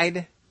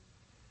 died.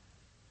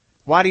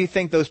 Why do you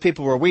think those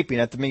people were weeping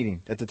at the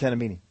meeting, at the tent of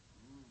meeting?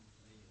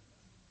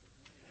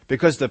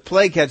 Because the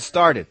plague had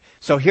started.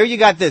 So here you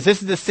got this.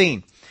 This is the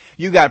scene.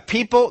 You got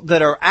people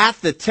that are at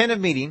the tent of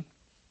meeting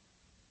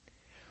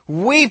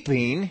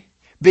weeping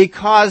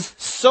because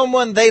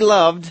someone they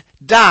loved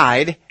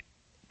died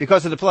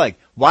because of the plague.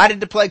 Why did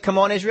the plague come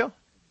on Israel?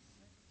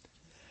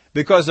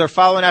 Because they're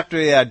following after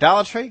the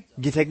idolatry,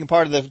 taking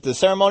part of the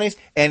ceremonies,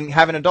 and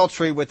having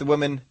adultery with the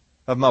women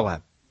of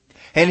Moab.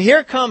 And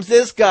here comes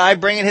this guy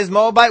bringing his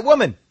Moabite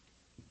woman.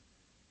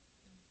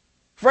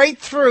 Right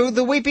through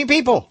the weeping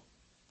people.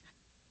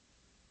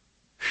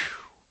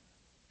 Whew.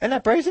 Isn't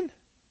that brazen?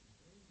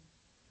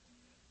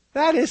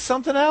 That is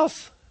something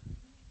else.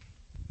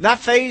 Not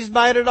fazed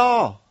by it at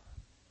all.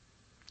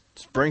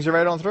 Just brings it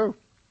right on through.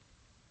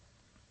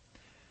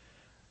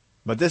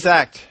 But this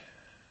act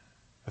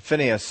of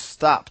Phinehas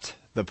stopped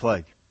the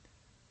plague.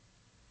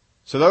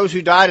 So those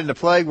who died in the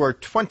plague were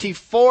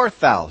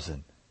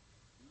 24,000.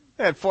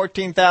 We had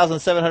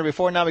 14,700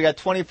 before, now we got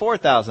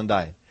 24,000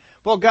 dying.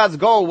 Well, God's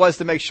goal was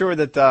to make sure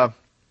that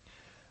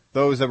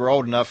those that were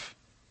old enough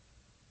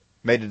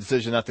made a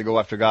decision not to go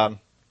after God.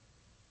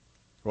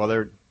 Well,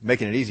 they're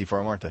making it easy for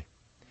them, aren't they?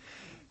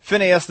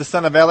 Phinehas, the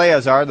son of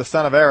Eleazar, the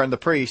son of Aaron, the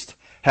priest,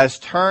 has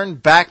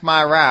turned back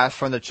my wrath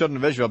from the children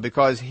of Israel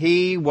because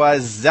he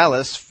was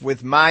zealous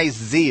with my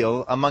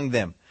zeal among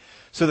them,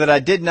 so that I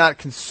did not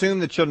consume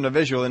the children of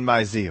Israel in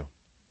my zeal.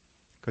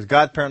 Because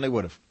God apparently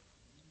would have.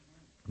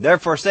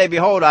 Therefore say,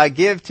 behold, I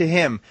give to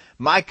him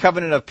my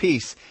covenant of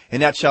peace,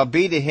 and that shall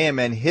be to him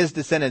and his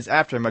descendants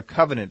after him a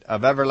covenant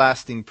of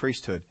everlasting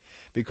priesthood,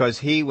 because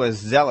he was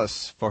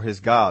zealous for his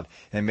God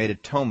and made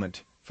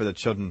atonement for the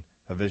children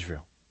of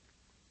Israel.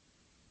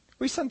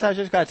 We sometimes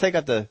just got to take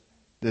out the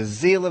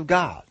zeal of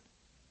God.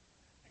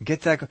 And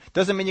get that.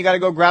 Doesn't mean you got to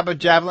go grab a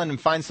javelin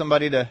and find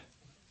somebody to,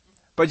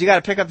 but you got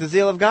to pick up the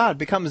zeal of God.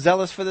 Become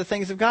zealous for the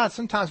things of God.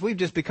 Sometimes we've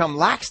just become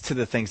lax to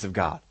the things of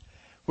God.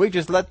 We've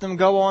just let them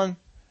go on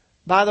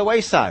by the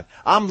wayside.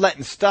 I'm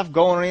letting stuff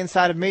go on the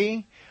inside of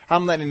me.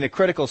 I'm letting the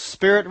critical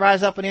spirit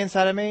rise up on the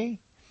inside of me.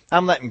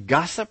 I'm letting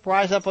gossip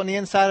rise up on the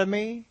inside of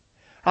me.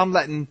 I'm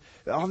letting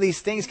all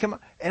these things come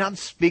up, and I'm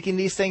speaking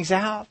these things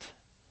out.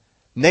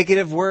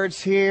 Negative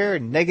words here,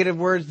 negative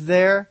words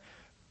there.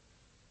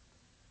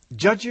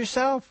 Judge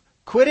yourself.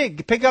 Quit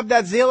it. Pick up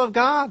that zeal of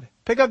God.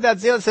 Pick up that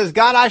zeal that says,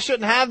 God, I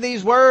shouldn't have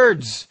these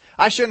words.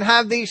 I shouldn't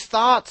have these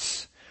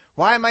thoughts.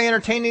 Why am I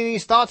entertaining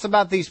these thoughts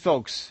about these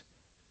folks?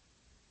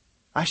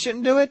 I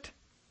shouldn't do it.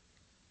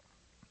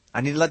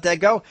 I need to let that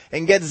go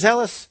and get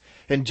zealous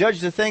and judge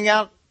the thing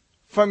out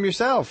from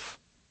yourself.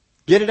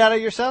 Get it out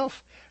of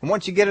yourself. And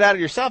once you get it out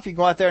of yourself, you can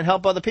go out there and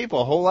help other people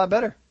a whole lot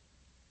better.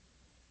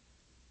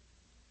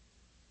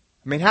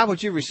 I mean, how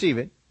would you receive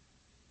it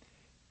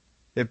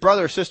if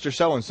brother or sister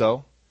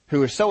so-and-so,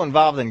 who is so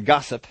involved in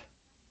gossip,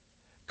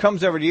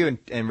 comes over to you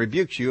and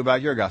rebukes you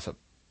about your gossip?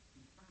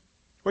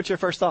 What's your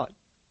first thought?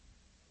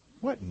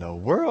 What in the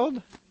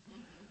world?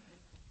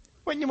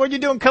 What are you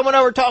doing coming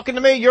over talking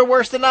to me? You're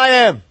worse than I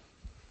am.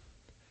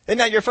 Isn't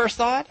that your first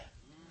thought?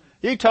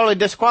 You totally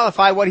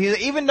disqualify what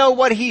even though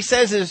what he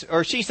says is,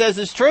 or she says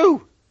is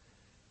true.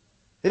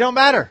 It don't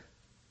matter.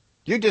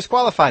 You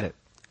disqualified it.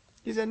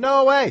 He said,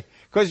 no way.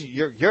 Because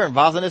you're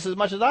involved in this as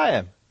much as I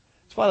am.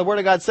 That's why the Word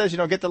of God says,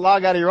 get the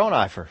log out of your own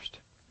eye first.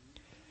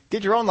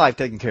 Get your own life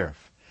taken care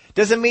of.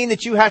 Doesn't mean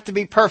that you have to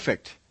be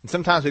perfect. And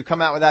sometimes we've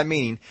come out with that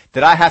meaning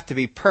that I have to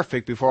be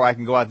perfect before I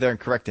can go out there and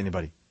correct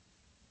anybody.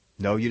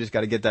 No, you just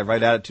got to get that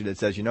right attitude that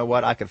says, you know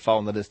what, I could fall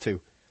into this too.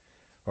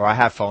 Or I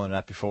have fallen into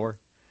that before.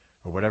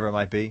 Or whatever it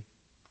might be.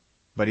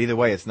 But either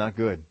way, it's not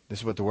good. This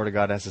is what the Word of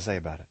God has to say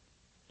about it.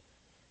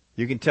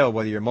 You can tell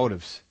whether your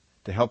motives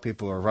to help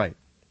people are right.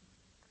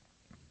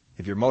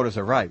 If your motives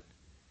are right,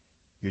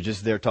 you're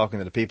just there talking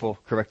to the people,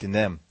 correcting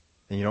them,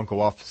 and you don't go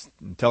off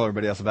and tell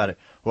everybody else about it.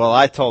 Well,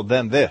 I told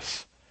them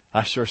this.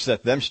 I sure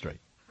set them straight.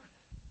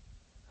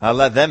 I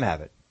let them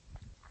have it.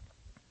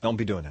 Don't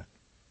be doing that.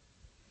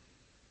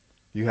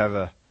 You have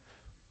a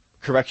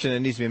correction that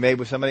needs to be made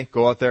with somebody,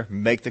 go out there,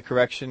 make the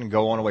correction, and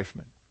go on away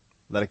from it.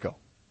 Let it go.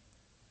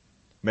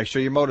 Make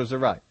sure your motives are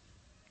right.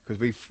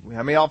 Because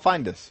how many of y'all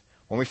find this?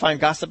 When we find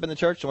gossip in the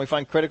church, when we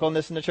find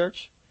criticalness in the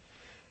church,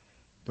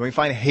 when we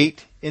find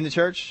hate in the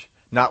church,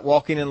 not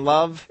walking in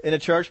love in the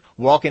church,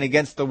 walking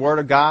against the Word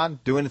of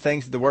God, doing the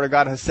things that the Word of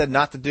God has said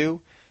not to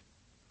do,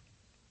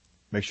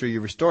 make sure you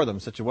restore them in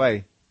such a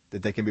way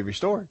that they can be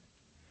restored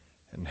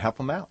and help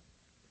them out.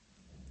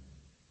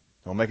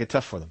 Don't make it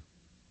tough for them.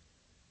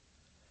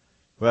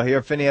 Well,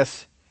 here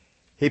Phinehas,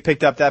 he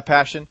picked up that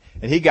passion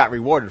and he got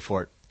rewarded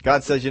for it.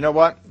 God says, you know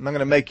what? I'm going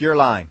to make your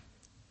line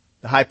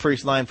the high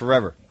priest line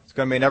forever. It's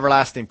going to be an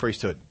everlasting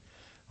priesthood.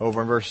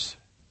 Over in verse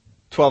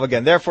 12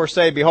 again. Therefore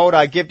say, behold,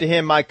 I give to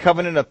him my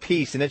covenant of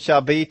peace, and it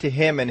shall be to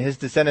him and his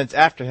descendants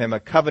after him a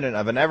covenant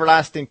of an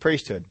everlasting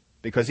priesthood,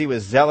 because he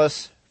was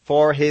zealous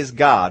for his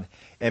God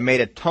and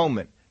made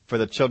atonement for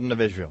the children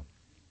of Israel.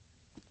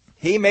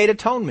 He made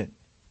atonement.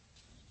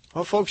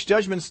 Well, folks,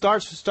 judgment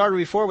started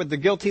before with the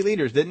guilty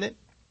leaders, didn't it?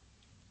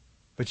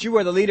 But you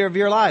are the leader of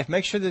your life.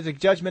 Make sure that the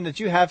judgment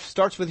that you have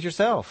starts with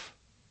yourself.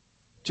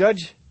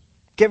 Judge,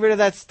 get rid of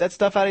that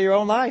stuff out of your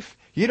own life.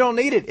 You don't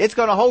need it. It's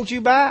going to hold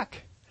you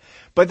back.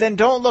 But then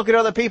don't look at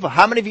other people.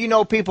 How many of you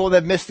know people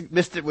that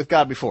missed it with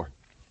God before?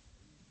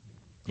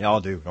 You all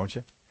do, don't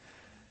you?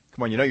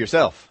 Come on, you know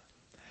yourself.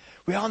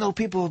 We all know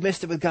people who've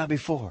missed it with God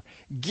before.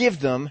 Give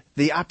them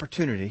the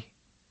opportunity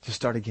to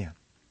start again.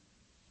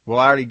 Well,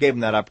 I already gave them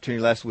that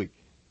opportunity last week.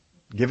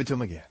 Give it to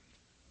them again.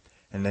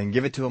 And then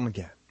give it to them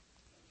again.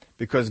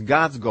 Because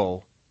God's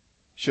goal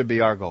should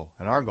be our goal.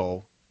 And our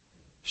goal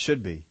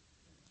should be,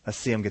 let's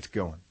see them get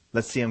going.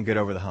 Let's see them get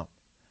over the hump.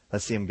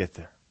 Let's see them get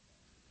there.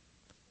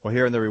 Well,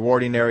 here in the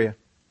rewarding area,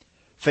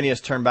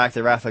 Phinehas turned back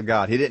the wrath of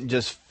God. He didn't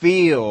just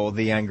feel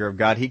the anger of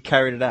God. He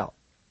carried it out.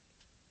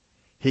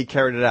 He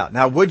carried it out.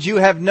 Now, would you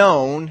have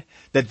known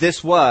that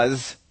this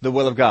was the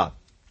will of God?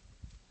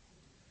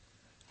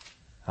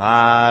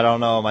 I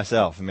don't know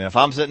myself. I mean, if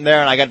I'm sitting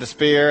there and I got the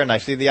spear and I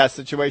see the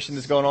situation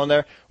that's going on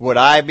there, would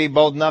I be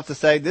bold enough to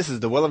say, this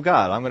is the will of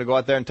God? I'm going to go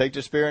out there and take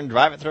the spear and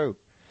drive it through.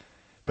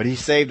 But he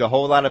saved a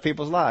whole lot of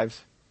people's lives.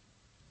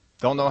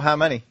 Don't know how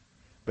many,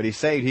 but he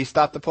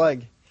stopped the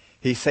plague.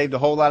 He saved a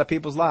whole lot of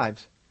people's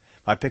lives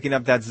by picking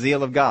up that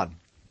zeal of God.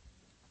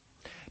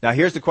 Now,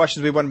 here's the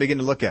questions we want to begin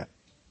to look at.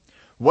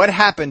 What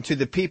happened to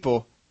the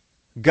people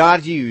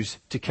God used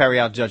to carry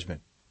out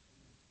judgment?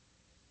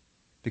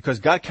 Because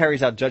God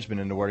carries out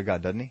judgment in the Word of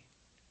God, doesn't he?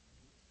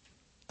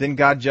 Didn't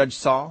God judge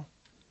Saul?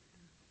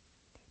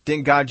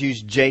 Didn't God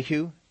use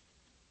Jehu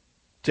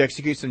to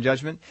execute some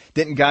judgment?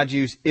 Didn't God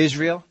use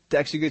Israel to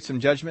execute some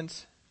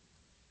judgments?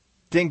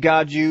 Didn't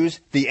God use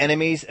the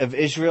enemies of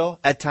Israel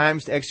at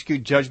times to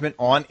execute judgment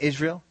on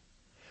Israel?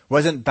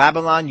 Wasn't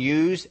Babylon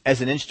used as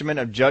an instrument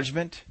of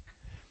judgment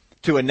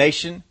to a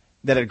nation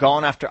that had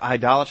gone after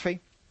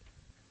idolatry.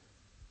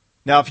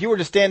 Now, if you were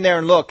to stand there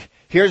and look,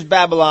 here's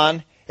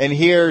Babylon and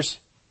here's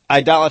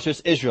idolatrous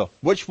Israel.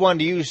 Which one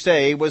do you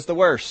say was the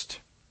worst?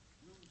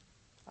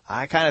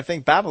 I kind of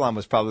think Babylon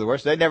was probably the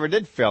worst. They never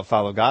did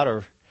follow God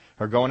or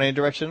go in any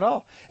direction at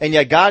all. And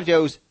yet God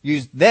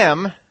used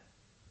them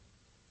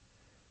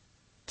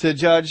to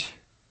judge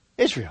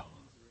Israel.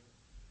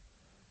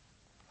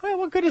 Well,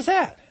 what good is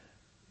that?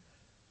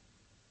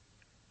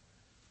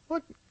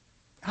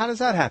 How does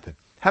that happen?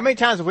 How many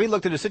times have we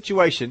looked at a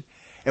situation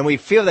and we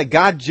feel that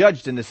God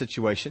judged in the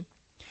situation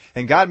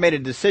and God made a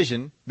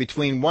decision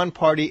between one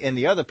party and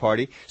the other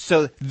party,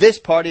 so this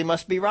party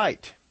must be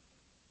right.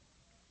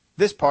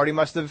 This party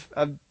must have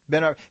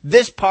been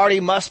this party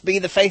must be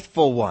the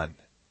faithful one.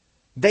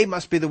 They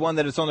must be the one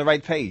that is on the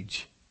right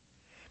page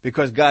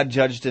because God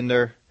judged in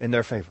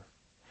their favor,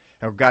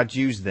 or God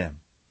used them,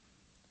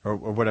 or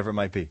whatever it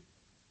might be.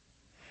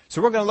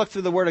 So we're going to look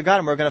through the Word of God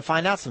and we're going to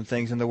find out some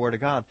things in the Word of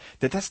God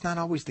that's not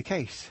always the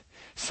case.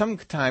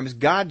 Sometimes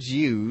God's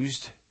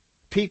used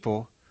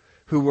people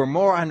who were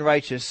more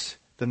unrighteous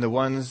than the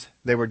ones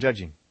they were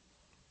judging.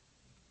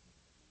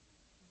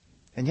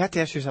 And you have to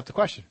ask yourself the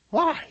question,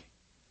 why?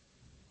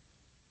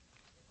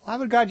 Why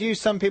would God use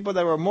some people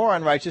that were more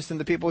unrighteous than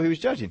the people he was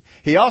judging?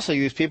 He also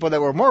used people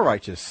that were more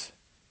righteous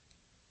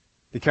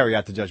to carry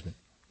out the judgment.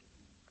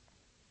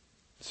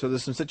 So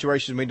there's some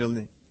situations we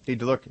need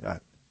to look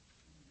at.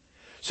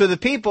 So the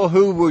people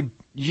who were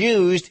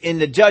used in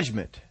the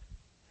judgment,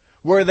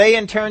 were they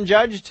in turn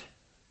judged?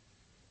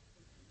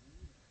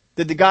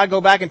 Did the God go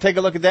back and take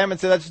a look at them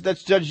and say,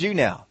 let's judge you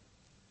now?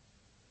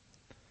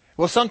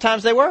 Well,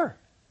 sometimes they were.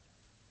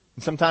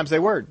 And sometimes they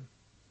weren't.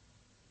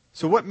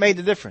 So what made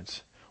the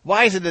difference?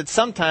 Why is it that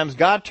sometimes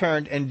God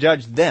turned and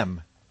judged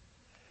them,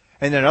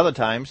 and then other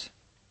times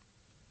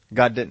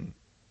God didn't?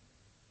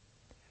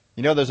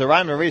 You know, there's a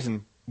rhyme and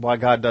reason why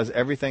God does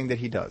everything that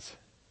he does.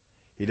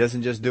 He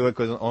doesn't just do it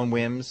on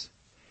whims.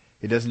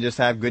 He doesn't just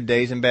have good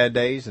days and bad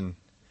days and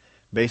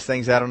base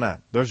things out on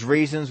that. There's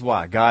reasons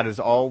why. God is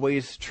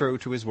always true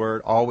to his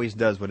word, always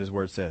does what his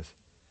word says.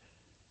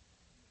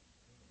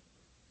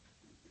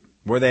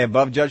 Were they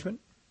above judgment?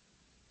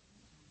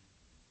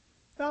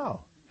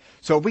 No.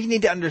 So we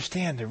need to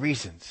understand the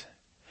reasons.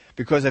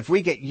 Because if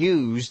we get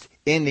used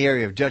in the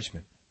area of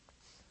judgment,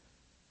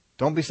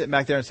 don't be sitting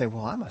back there and say,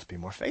 well, I must be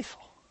more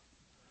faithful.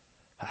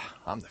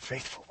 I'm the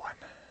faithful one.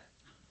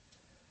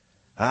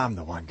 I'm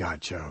the one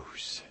God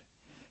chose.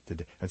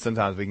 And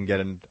sometimes we can get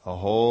in a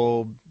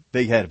whole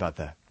big head about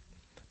that.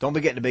 Don't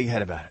be getting a big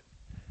head about it.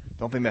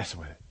 Don't be messing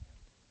with it.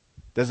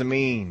 Doesn't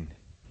mean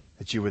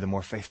that you were the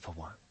more faithful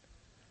one.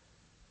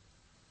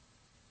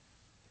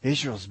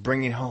 Israel's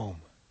bringing home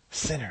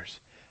sinners,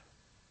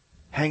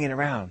 hanging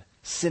around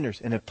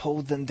sinners, and it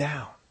pulled them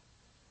down.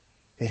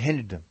 It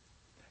hindered them.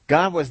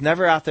 God was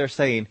never out there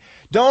saying,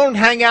 don't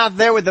hang out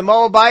there with the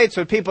Moabites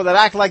or people that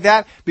act like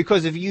that,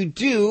 because if you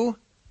do,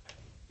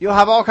 you'll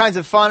have all kinds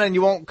of fun and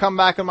you won't come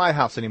back in my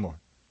house anymore.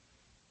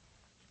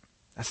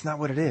 That's not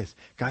what it is.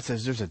 God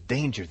says there's a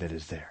danger that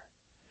is there.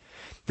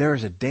 There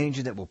is a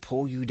danger that will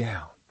pull you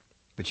down,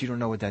 but you don't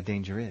know what that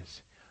danger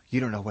is.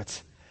 You don't know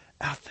what's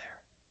out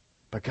there,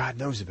 but God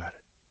knows about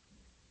it.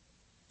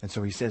 And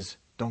so he says,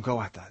 don't go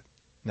out in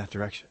that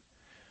direction.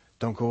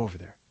 Don't go over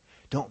there.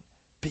 Don't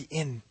be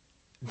in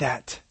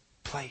that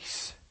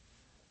place.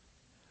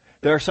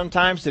 There are some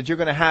times that you're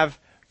going to have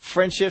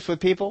friendships with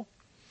people,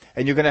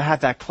 and you're going to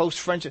have that close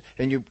friendship,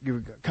 and you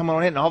come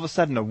on in, and all of a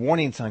sudden a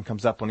warning sign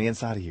comes up on the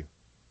inside of you.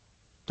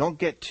 Don't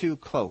get too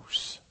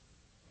close.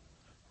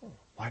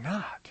 Why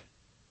not?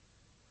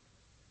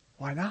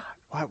 Why not?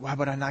 Why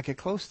would I not get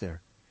close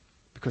there?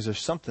 Because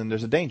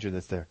there's a danger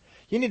that's there.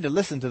 You need to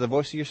listen to the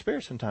voice of your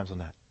spirit sometimes on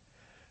that.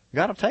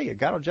 God will tell you.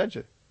 God will judge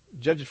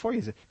it for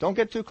you. Don't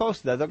get too close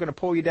to that. They're going to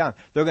pull you down.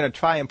 They're going to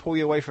try and pull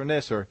you away from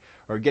this or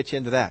get you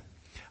into that.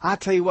 I'll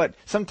tell you what,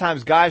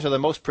 sometimes guys are the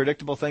most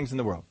predictable things in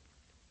the world.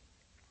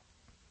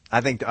 I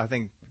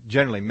think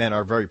generally men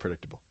are very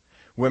predictable.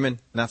 Women,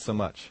 not so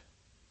much.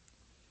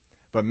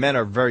 But men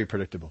are very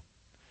predictable.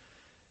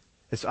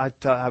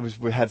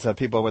 We had some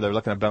people where they were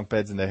looking at bunk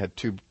beds and they had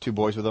two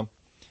boys with them.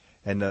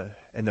 And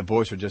the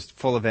boys were just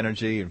full of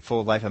energy and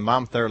full of life. And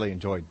Mom thoroughly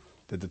enjoyed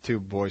that the two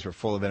boys were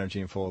full of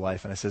energy and full of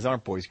life. And I says,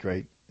 aren't boys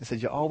great? I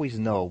said, you always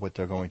know what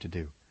they're going to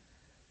do.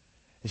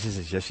 He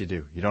says, yes, you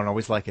do. You don't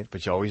always like it,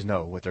 but you always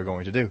know what they're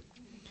going to do.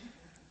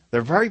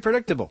 They're very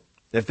predictable.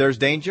 If there's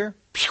danger,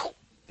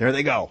 there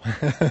they go.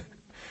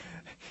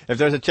 If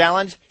there's a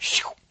challenge,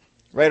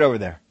 right over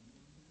there.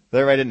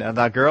 They're right in there.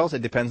 Now, girls,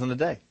 it depends on the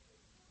day.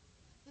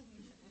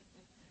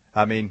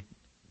 I mean,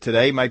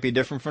 today might be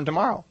different from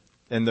tomorrow,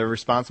 and the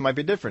response might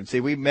be different. See,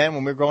 we men,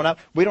 when we're growing up,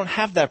 we don't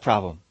have that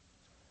problem.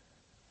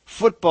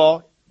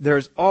 Football,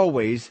 there's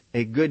always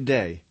a good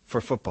day for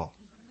football.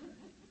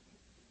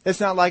 It's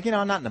not like,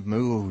 I'm not in the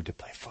mood to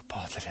play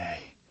football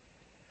today.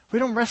 We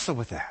don't wrestle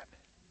with that.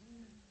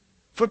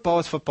 Football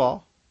is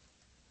football.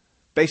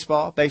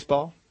 Baseball,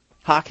 baseball.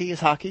 Hockey is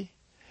hockey.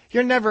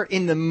 You're never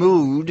in the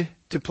mood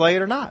to play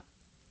it or not.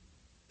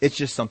 It's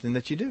just something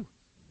that you do.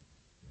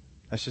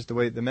 That's just the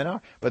way the men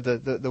are. But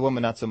the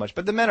women, not so much.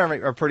 But the men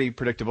are pretty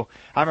predictable.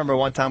 I remember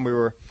one time we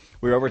were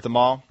over at the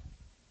mall,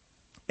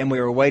 and we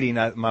were waiting.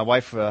 My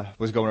wife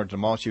was going over to the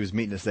mall. She was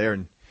meeting us there,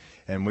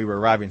 and we were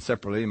arriving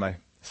separately. My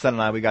son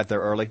and I, we got there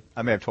early.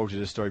 I may have told you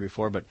this story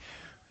before, but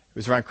it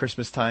was around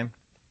Christmas time,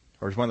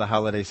 or it was one of the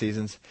holiday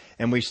seasons.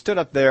 And we stood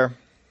up there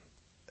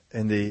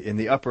in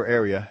the upper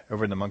area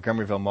over in the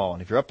Montgomeryville Mall.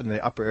 And if you're up in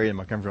the upper area of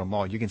the Montgomeryville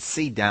Mall, you can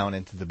see down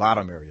into the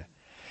bottom area.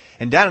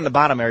 And down in the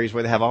bottom area is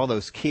where they have all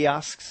those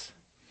kiosks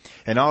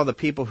and all the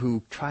people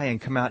who try and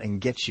come out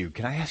and get you.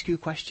 Can I ask you a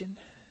question?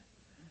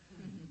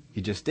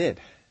 You just did.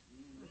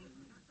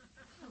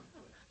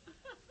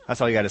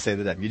 That's all you got to say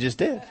to them. You just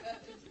did.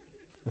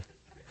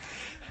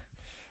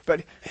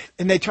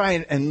 And they try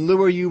and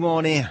lure you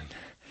on in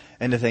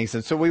into things.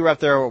 And so we were up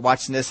there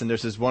watching this, and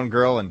there's this one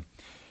girl, and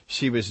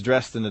she was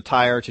dressed in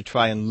attire to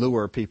try and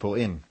lure people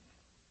in.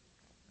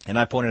 And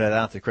I pointed that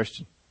out to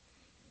Christian,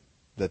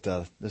 that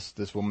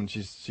this woman,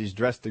 she's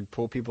dressed to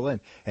pull people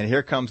in. And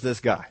here comes this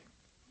guy.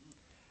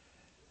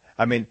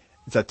 I mean,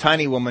 it's a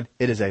tiny woman.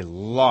 It is a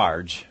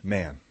large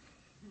man.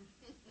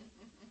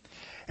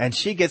 And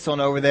she gets on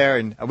over there,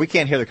 and we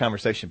can't hear the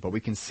conversation, but we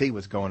can see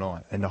what's going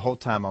on. And the whole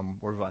time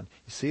we're going,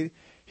 you see,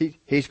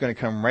 he's going to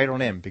come right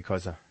on in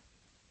because of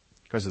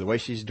the way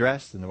she's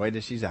dressed and the way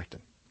that she's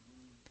acting.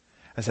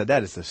 I said,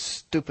 that is the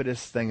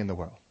stupidest thing in the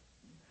world.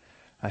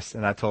 I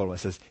told her, I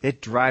says,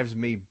 it drives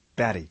me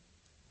batty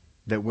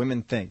that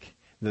women think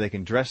that they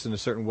can dress in a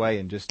certain way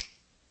and just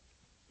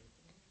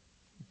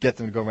get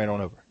them to go right on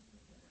over.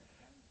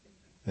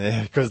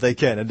 Because they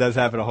can. It does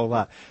happen a whole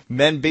lot.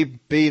 Men,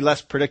 be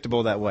less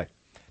predictable that way.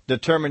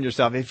 Determine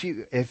yourself.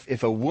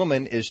 If a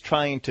woman is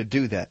trying to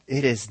do that,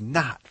 it is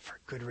not for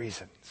good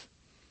reasons.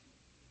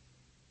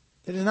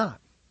 It is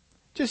not.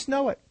 Just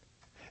know it.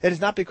 It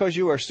is not because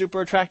you are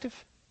super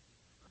attractive.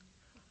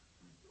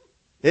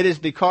 It is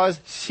because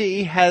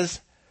she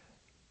has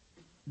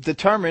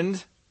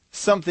determined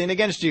something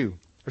against you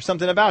or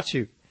something about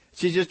you.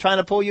 She's just trying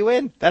to pull you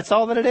in. That's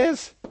all that it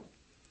is.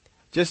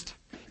 Just,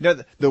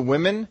 the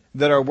women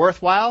that are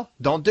worthwhile,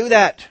 don't do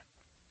that.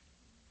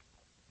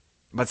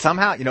 But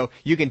somehow,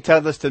 you can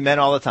tell this to men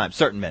all the time.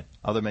 Certain men.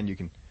 Other men you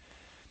can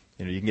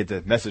get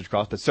the message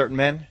across. But certain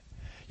men,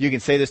 you can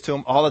say this to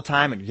them all the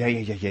time. And yeah,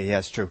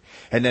 it's true.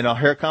 And then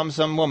here comes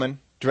some woman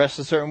dressed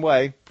a certain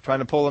way, trying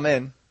to pull them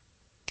in.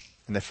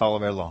 And they follow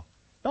right along.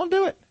 Don't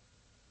do it.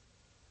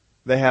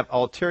 They have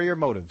ulterior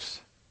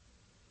motives.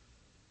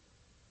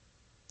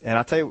 And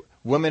I'll tell you,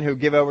 women who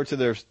give over to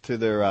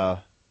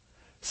their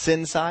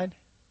sin side,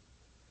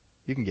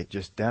 you can get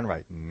just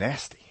downright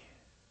nasty.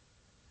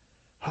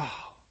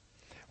 Oh.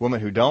 Women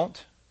who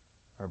don't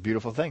are a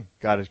beautiful thing.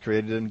 God has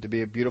created them to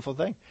be a beautiful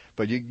thing.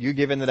 But you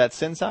give into that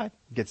sin side,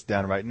 it gets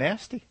downright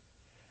nasty.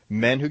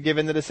 Men who give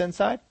into the sin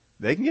side,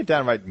 they can get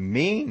downright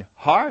mean,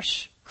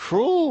 harsh,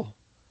 cruel.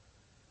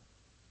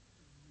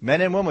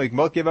 Men and women, we can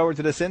both give over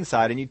to the sin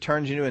side, and he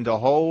turns you into a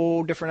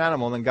whole different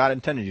animal than God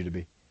intended you to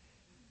be.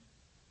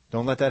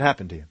 Don't let that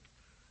happen to you.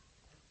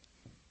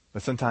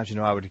 But sometimes,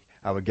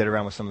 I would get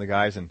around with some of the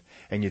guys, and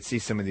you'd see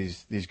some of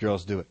these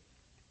girls do it.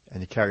 And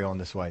you carry on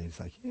this way.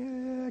 It's like,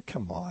 yeah,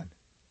 come on.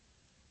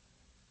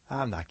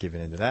 I'm not giving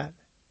into that.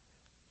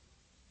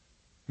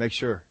 Make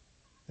sure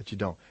that you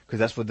don't. Because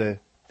that's what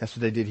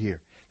they did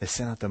here. They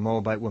sent out the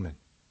Moabite women.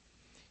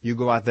 You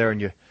go out there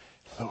and you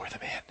lower them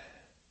in.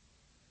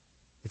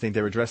 You think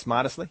they were dressed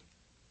modestly?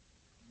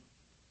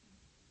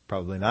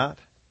 Probably not.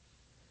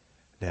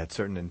 They had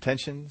certain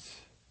intentions,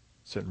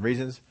 certain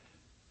reasons.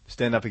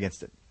 Stand up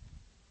against it.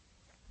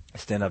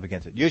 Stand up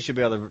against it. You should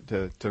be able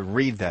to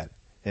read that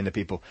into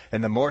people.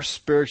 And the more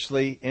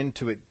spiritually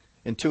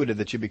intuitive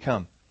that you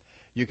become,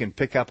 you can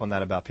pick up on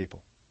that about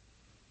people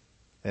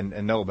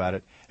and know about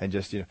it. And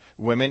just,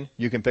 women,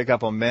 you can pick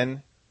up on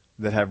men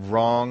that have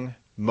wrong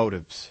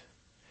motives.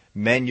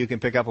 Men, you can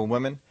pick up on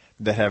women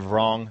that have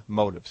wrong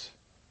motives.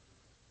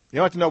 You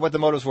don't have to know what the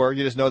motives were.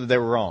 You just know that they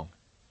were wrong.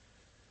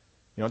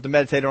 You don't have to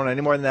meditate on it any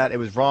more than that. It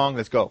was wrong.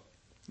 Let's go.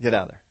 Get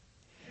out of there.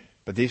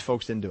 But these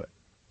folks didn't do it.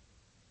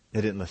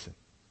 They didn't listen.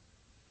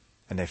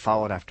 And they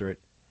followed after it.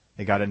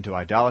 They got into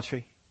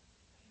idolatry.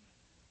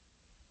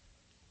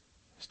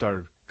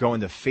 Started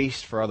going to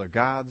feast for other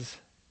gods.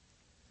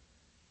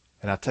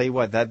 And I'll tell you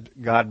what, that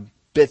God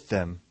bit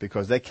them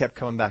because they kept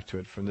coming back to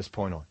it from this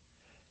point on.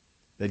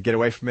 They'd get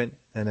away from it,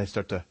 and they'd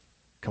start to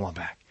come on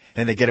back.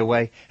 And they get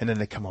away, and then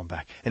they come on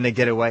back. And they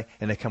get away,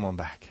 and they come on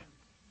back.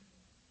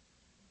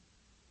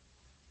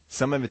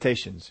 Some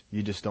invitations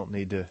you just don't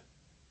need to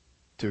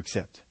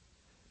accept,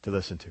 to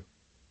listen to.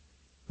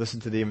 Listen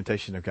to the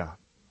invitation of God.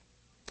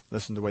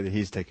 Listen to the way that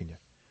He's taking you,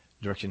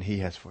 the direction He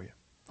has for you.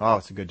 Oh,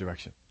 it's a good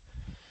direction.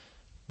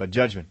 But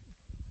judgment,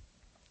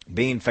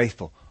 being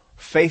faithful.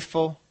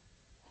 Faithful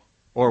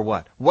or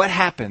what? What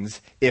happens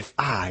if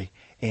I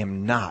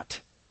am not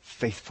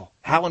faithful?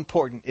 How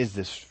important is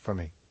this for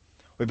me?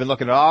 We've been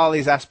looking at all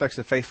these aspects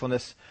of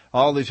faithfulness,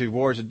 all these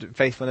rewards of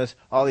faithfulness,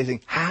 all these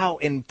things. How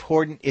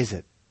important is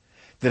it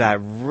that I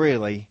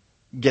really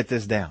get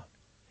this down?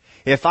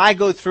 If I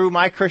go through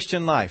my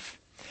Christian life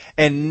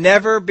and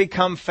never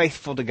become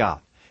faithful to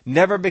God.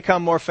 Never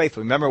become more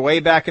faithful. Remember way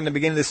back in the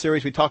beginning of the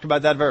series we talked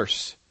about that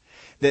verse.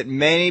 That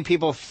many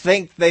people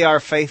think they are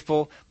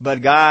faithful,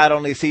 but God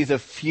only sees a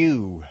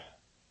few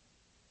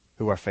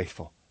who are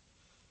faithful.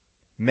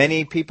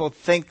 Many people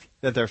think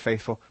that they're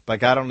faithful, but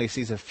God only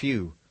sees a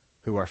few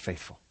who are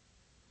faithful.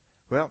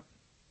 Well,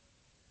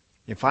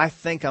 if I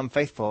think I'm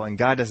faithful and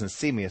God doesn't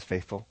see me as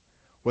faithful,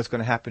 what's going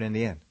to happen in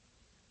the end?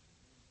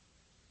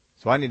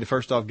 So I need to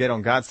first off get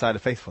on God's side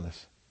of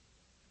faithfulness.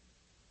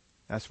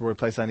 That's the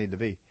place I need to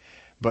be.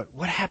 But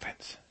what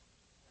happens?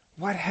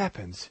 What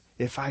happens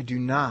if I do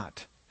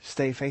not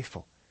stay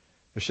faithful?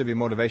 There should be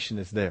motivation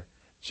that's there. There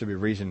should be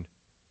reason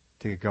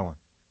to get going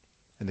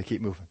and to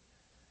keep moving.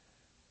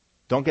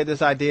 Don't get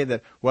this idea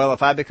that, well,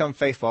 if I become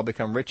faithful, I'll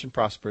become rich and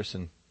prosperous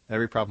and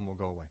every problem will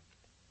go away.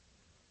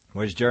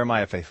 Was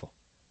Jeremiah faithful?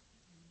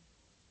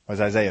 Was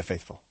Isaiah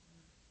faithful?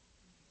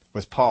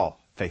 Was Paul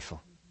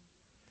faithful?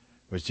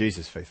 Was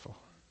Jesus faithful?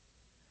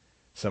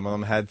 Some of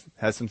them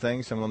had some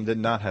things, some of them did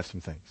not have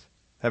some things.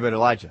 How about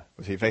Elijah?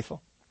 Was he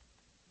faithful?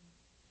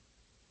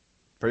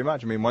 Pretty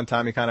much. I mean, one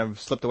time he kind of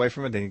slipped away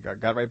from it, then he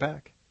got right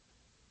back.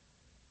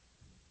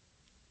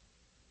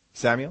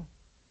 Samuel?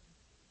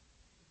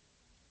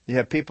 You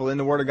have people in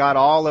the Word of God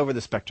all over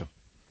the spectrum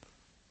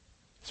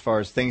as far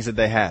as things that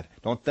they had.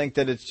 Don't think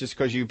that it's just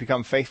because you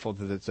become faithful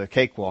that it's a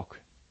cakewalk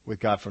with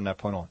God from that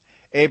point on.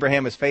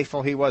 Abraham was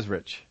faithful. He was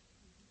rich.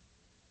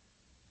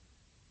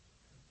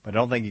 But I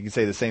don't think you can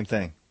say the same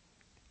thing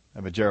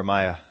of a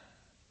Jeremiah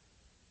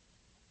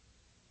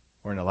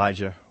or an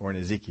Elijah or an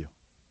Ezekiel.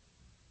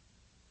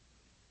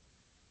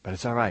 But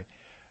it's all right.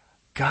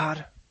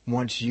 God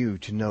wants you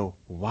to know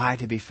why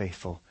to be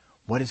faithful,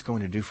 what it's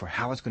going to do for,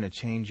 how it's going to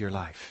change your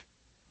life.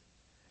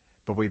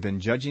 But we've been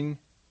judging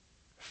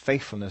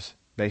faithfulness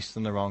based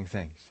on the wrong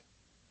things.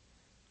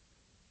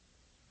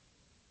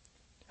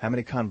 How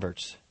many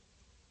converts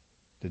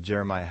did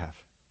Jeremiah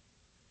have?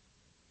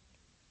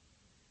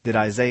 Did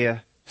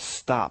Isaiah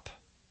stop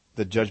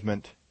the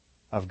judgment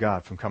of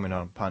God from coming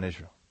upon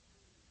Israel?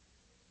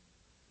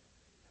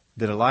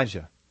 Did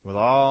Elijah, with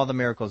all the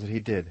miracles that he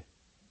did,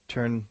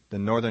 turn the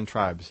northern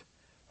tribes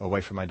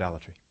away from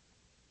idolatry?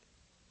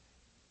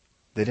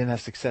 They didn't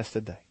have success,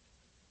 did they?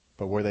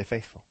 But were they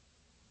faithful?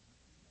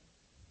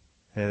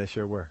 Yeah, they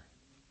sure were.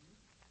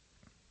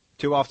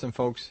 Too often,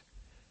 folks,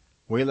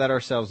 we let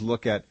ourselves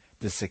look at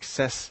the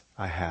success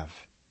I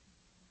have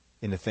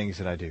in the things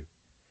that I do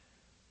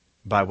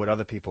by what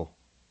other people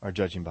are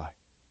judging by.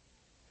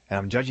 And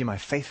I'm judging my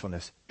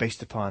faithfulness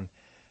based upon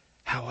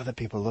how other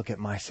people look at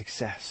my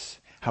success,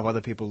 how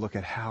other people look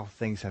at how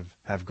things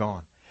have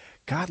gone.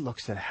 God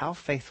looks at how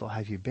faithful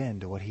have you been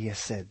to what He has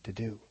said to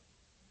do.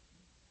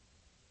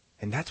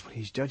 And that's what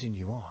He's judging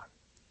you on.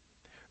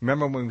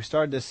 Remember when we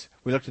started this,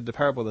 we looked at the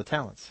parable of the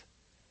talents.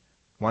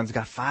 One's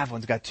got 5,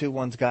 one's got 2,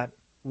 one's got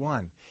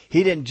 1.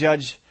 He didn't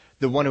judge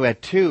the one who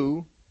had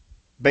 2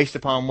 based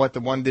upon what the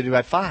one did who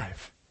had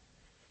 5.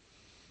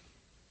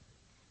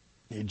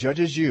 He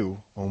judges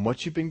you on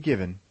what you've been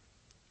given,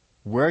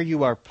 where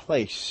you are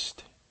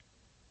placed,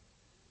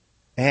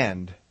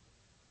 and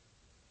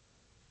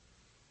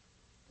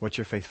what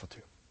you're faithful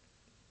to.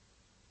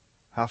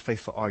 How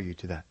faithful are you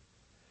to that?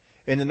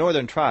 In the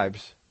northern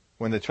tribes,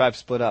 when the tribes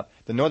split up,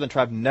 the northern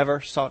tribe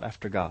never sought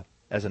after God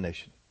as a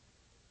nation.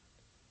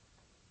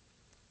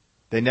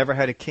 They never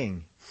had a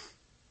king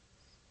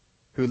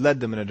who led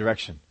them in a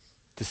direction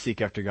to seek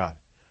after God.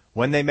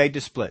 When they made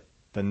the split,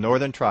 the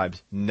northern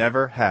tribes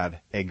never had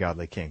a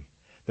godly king.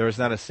 There was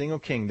not a single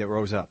king that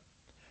rose up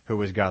who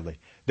was godly.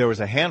 There was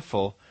a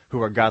handful who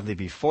were godly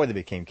before they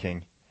became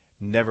king,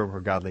 never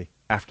were godly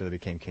after they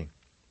became king.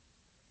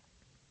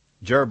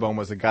 Jeroboam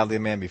was a godly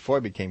man before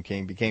he became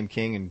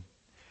king, and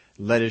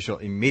led Israel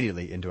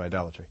immediately into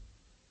idolatry.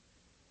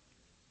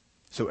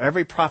 So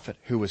every prophet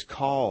who was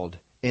called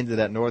into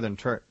that northern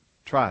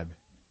tribe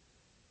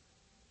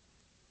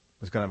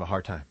was going to have a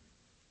hard time.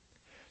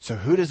 So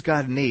who does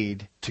God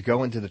need to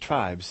go into the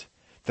tribes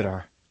that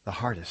are the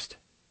hardest?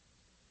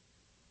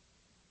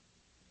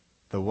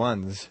 The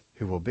ones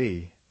who will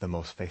be the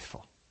most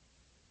faithful.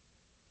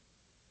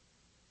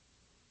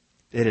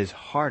 It is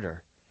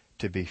harder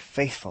to be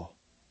faithful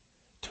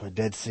to a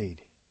dead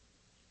seed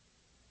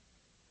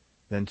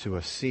than to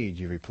a seed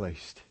you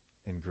replaced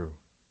and grew.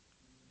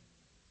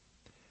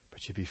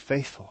 But you be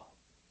faithful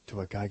to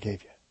what God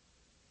gave you.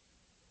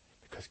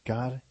 Because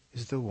God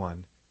is the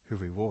one who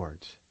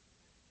rewards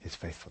His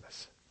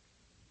faithfulness.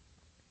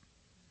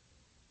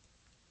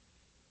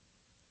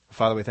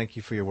 Father, we thank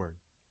You for Your word.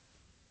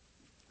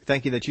 We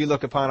thank You that You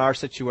look upon our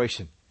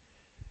situation.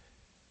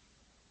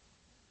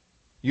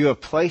 You have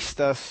placed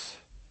us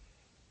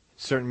in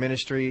certain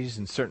ministries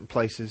and certain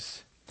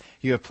places.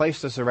 You have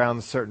placed us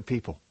around certain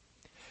people.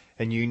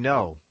 And You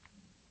know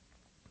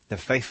the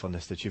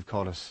faithfulness that You've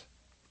called us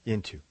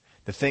into,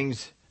 the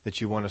things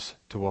that You want us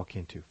to walk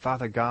into.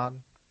 Father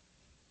God,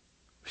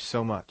 we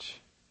so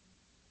much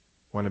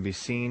want to be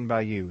seen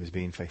by You as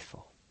being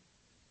faithful.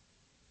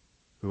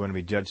 We want to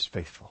be judged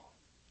faithful.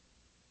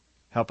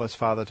 Help us,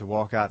 Father, to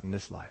walk out in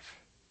this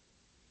life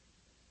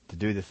to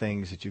do the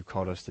things that you've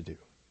called us to do,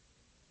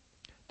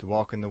 to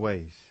walk in the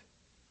ways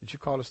that you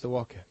called us to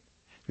walk in,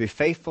 to be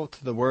faithful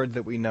to the word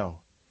that we know,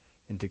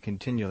 and to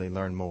continually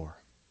learn more.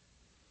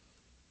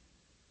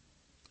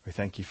 We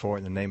thank you for it.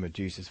 In the name of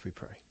Jesus we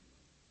pray.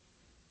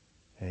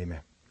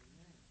 Amen.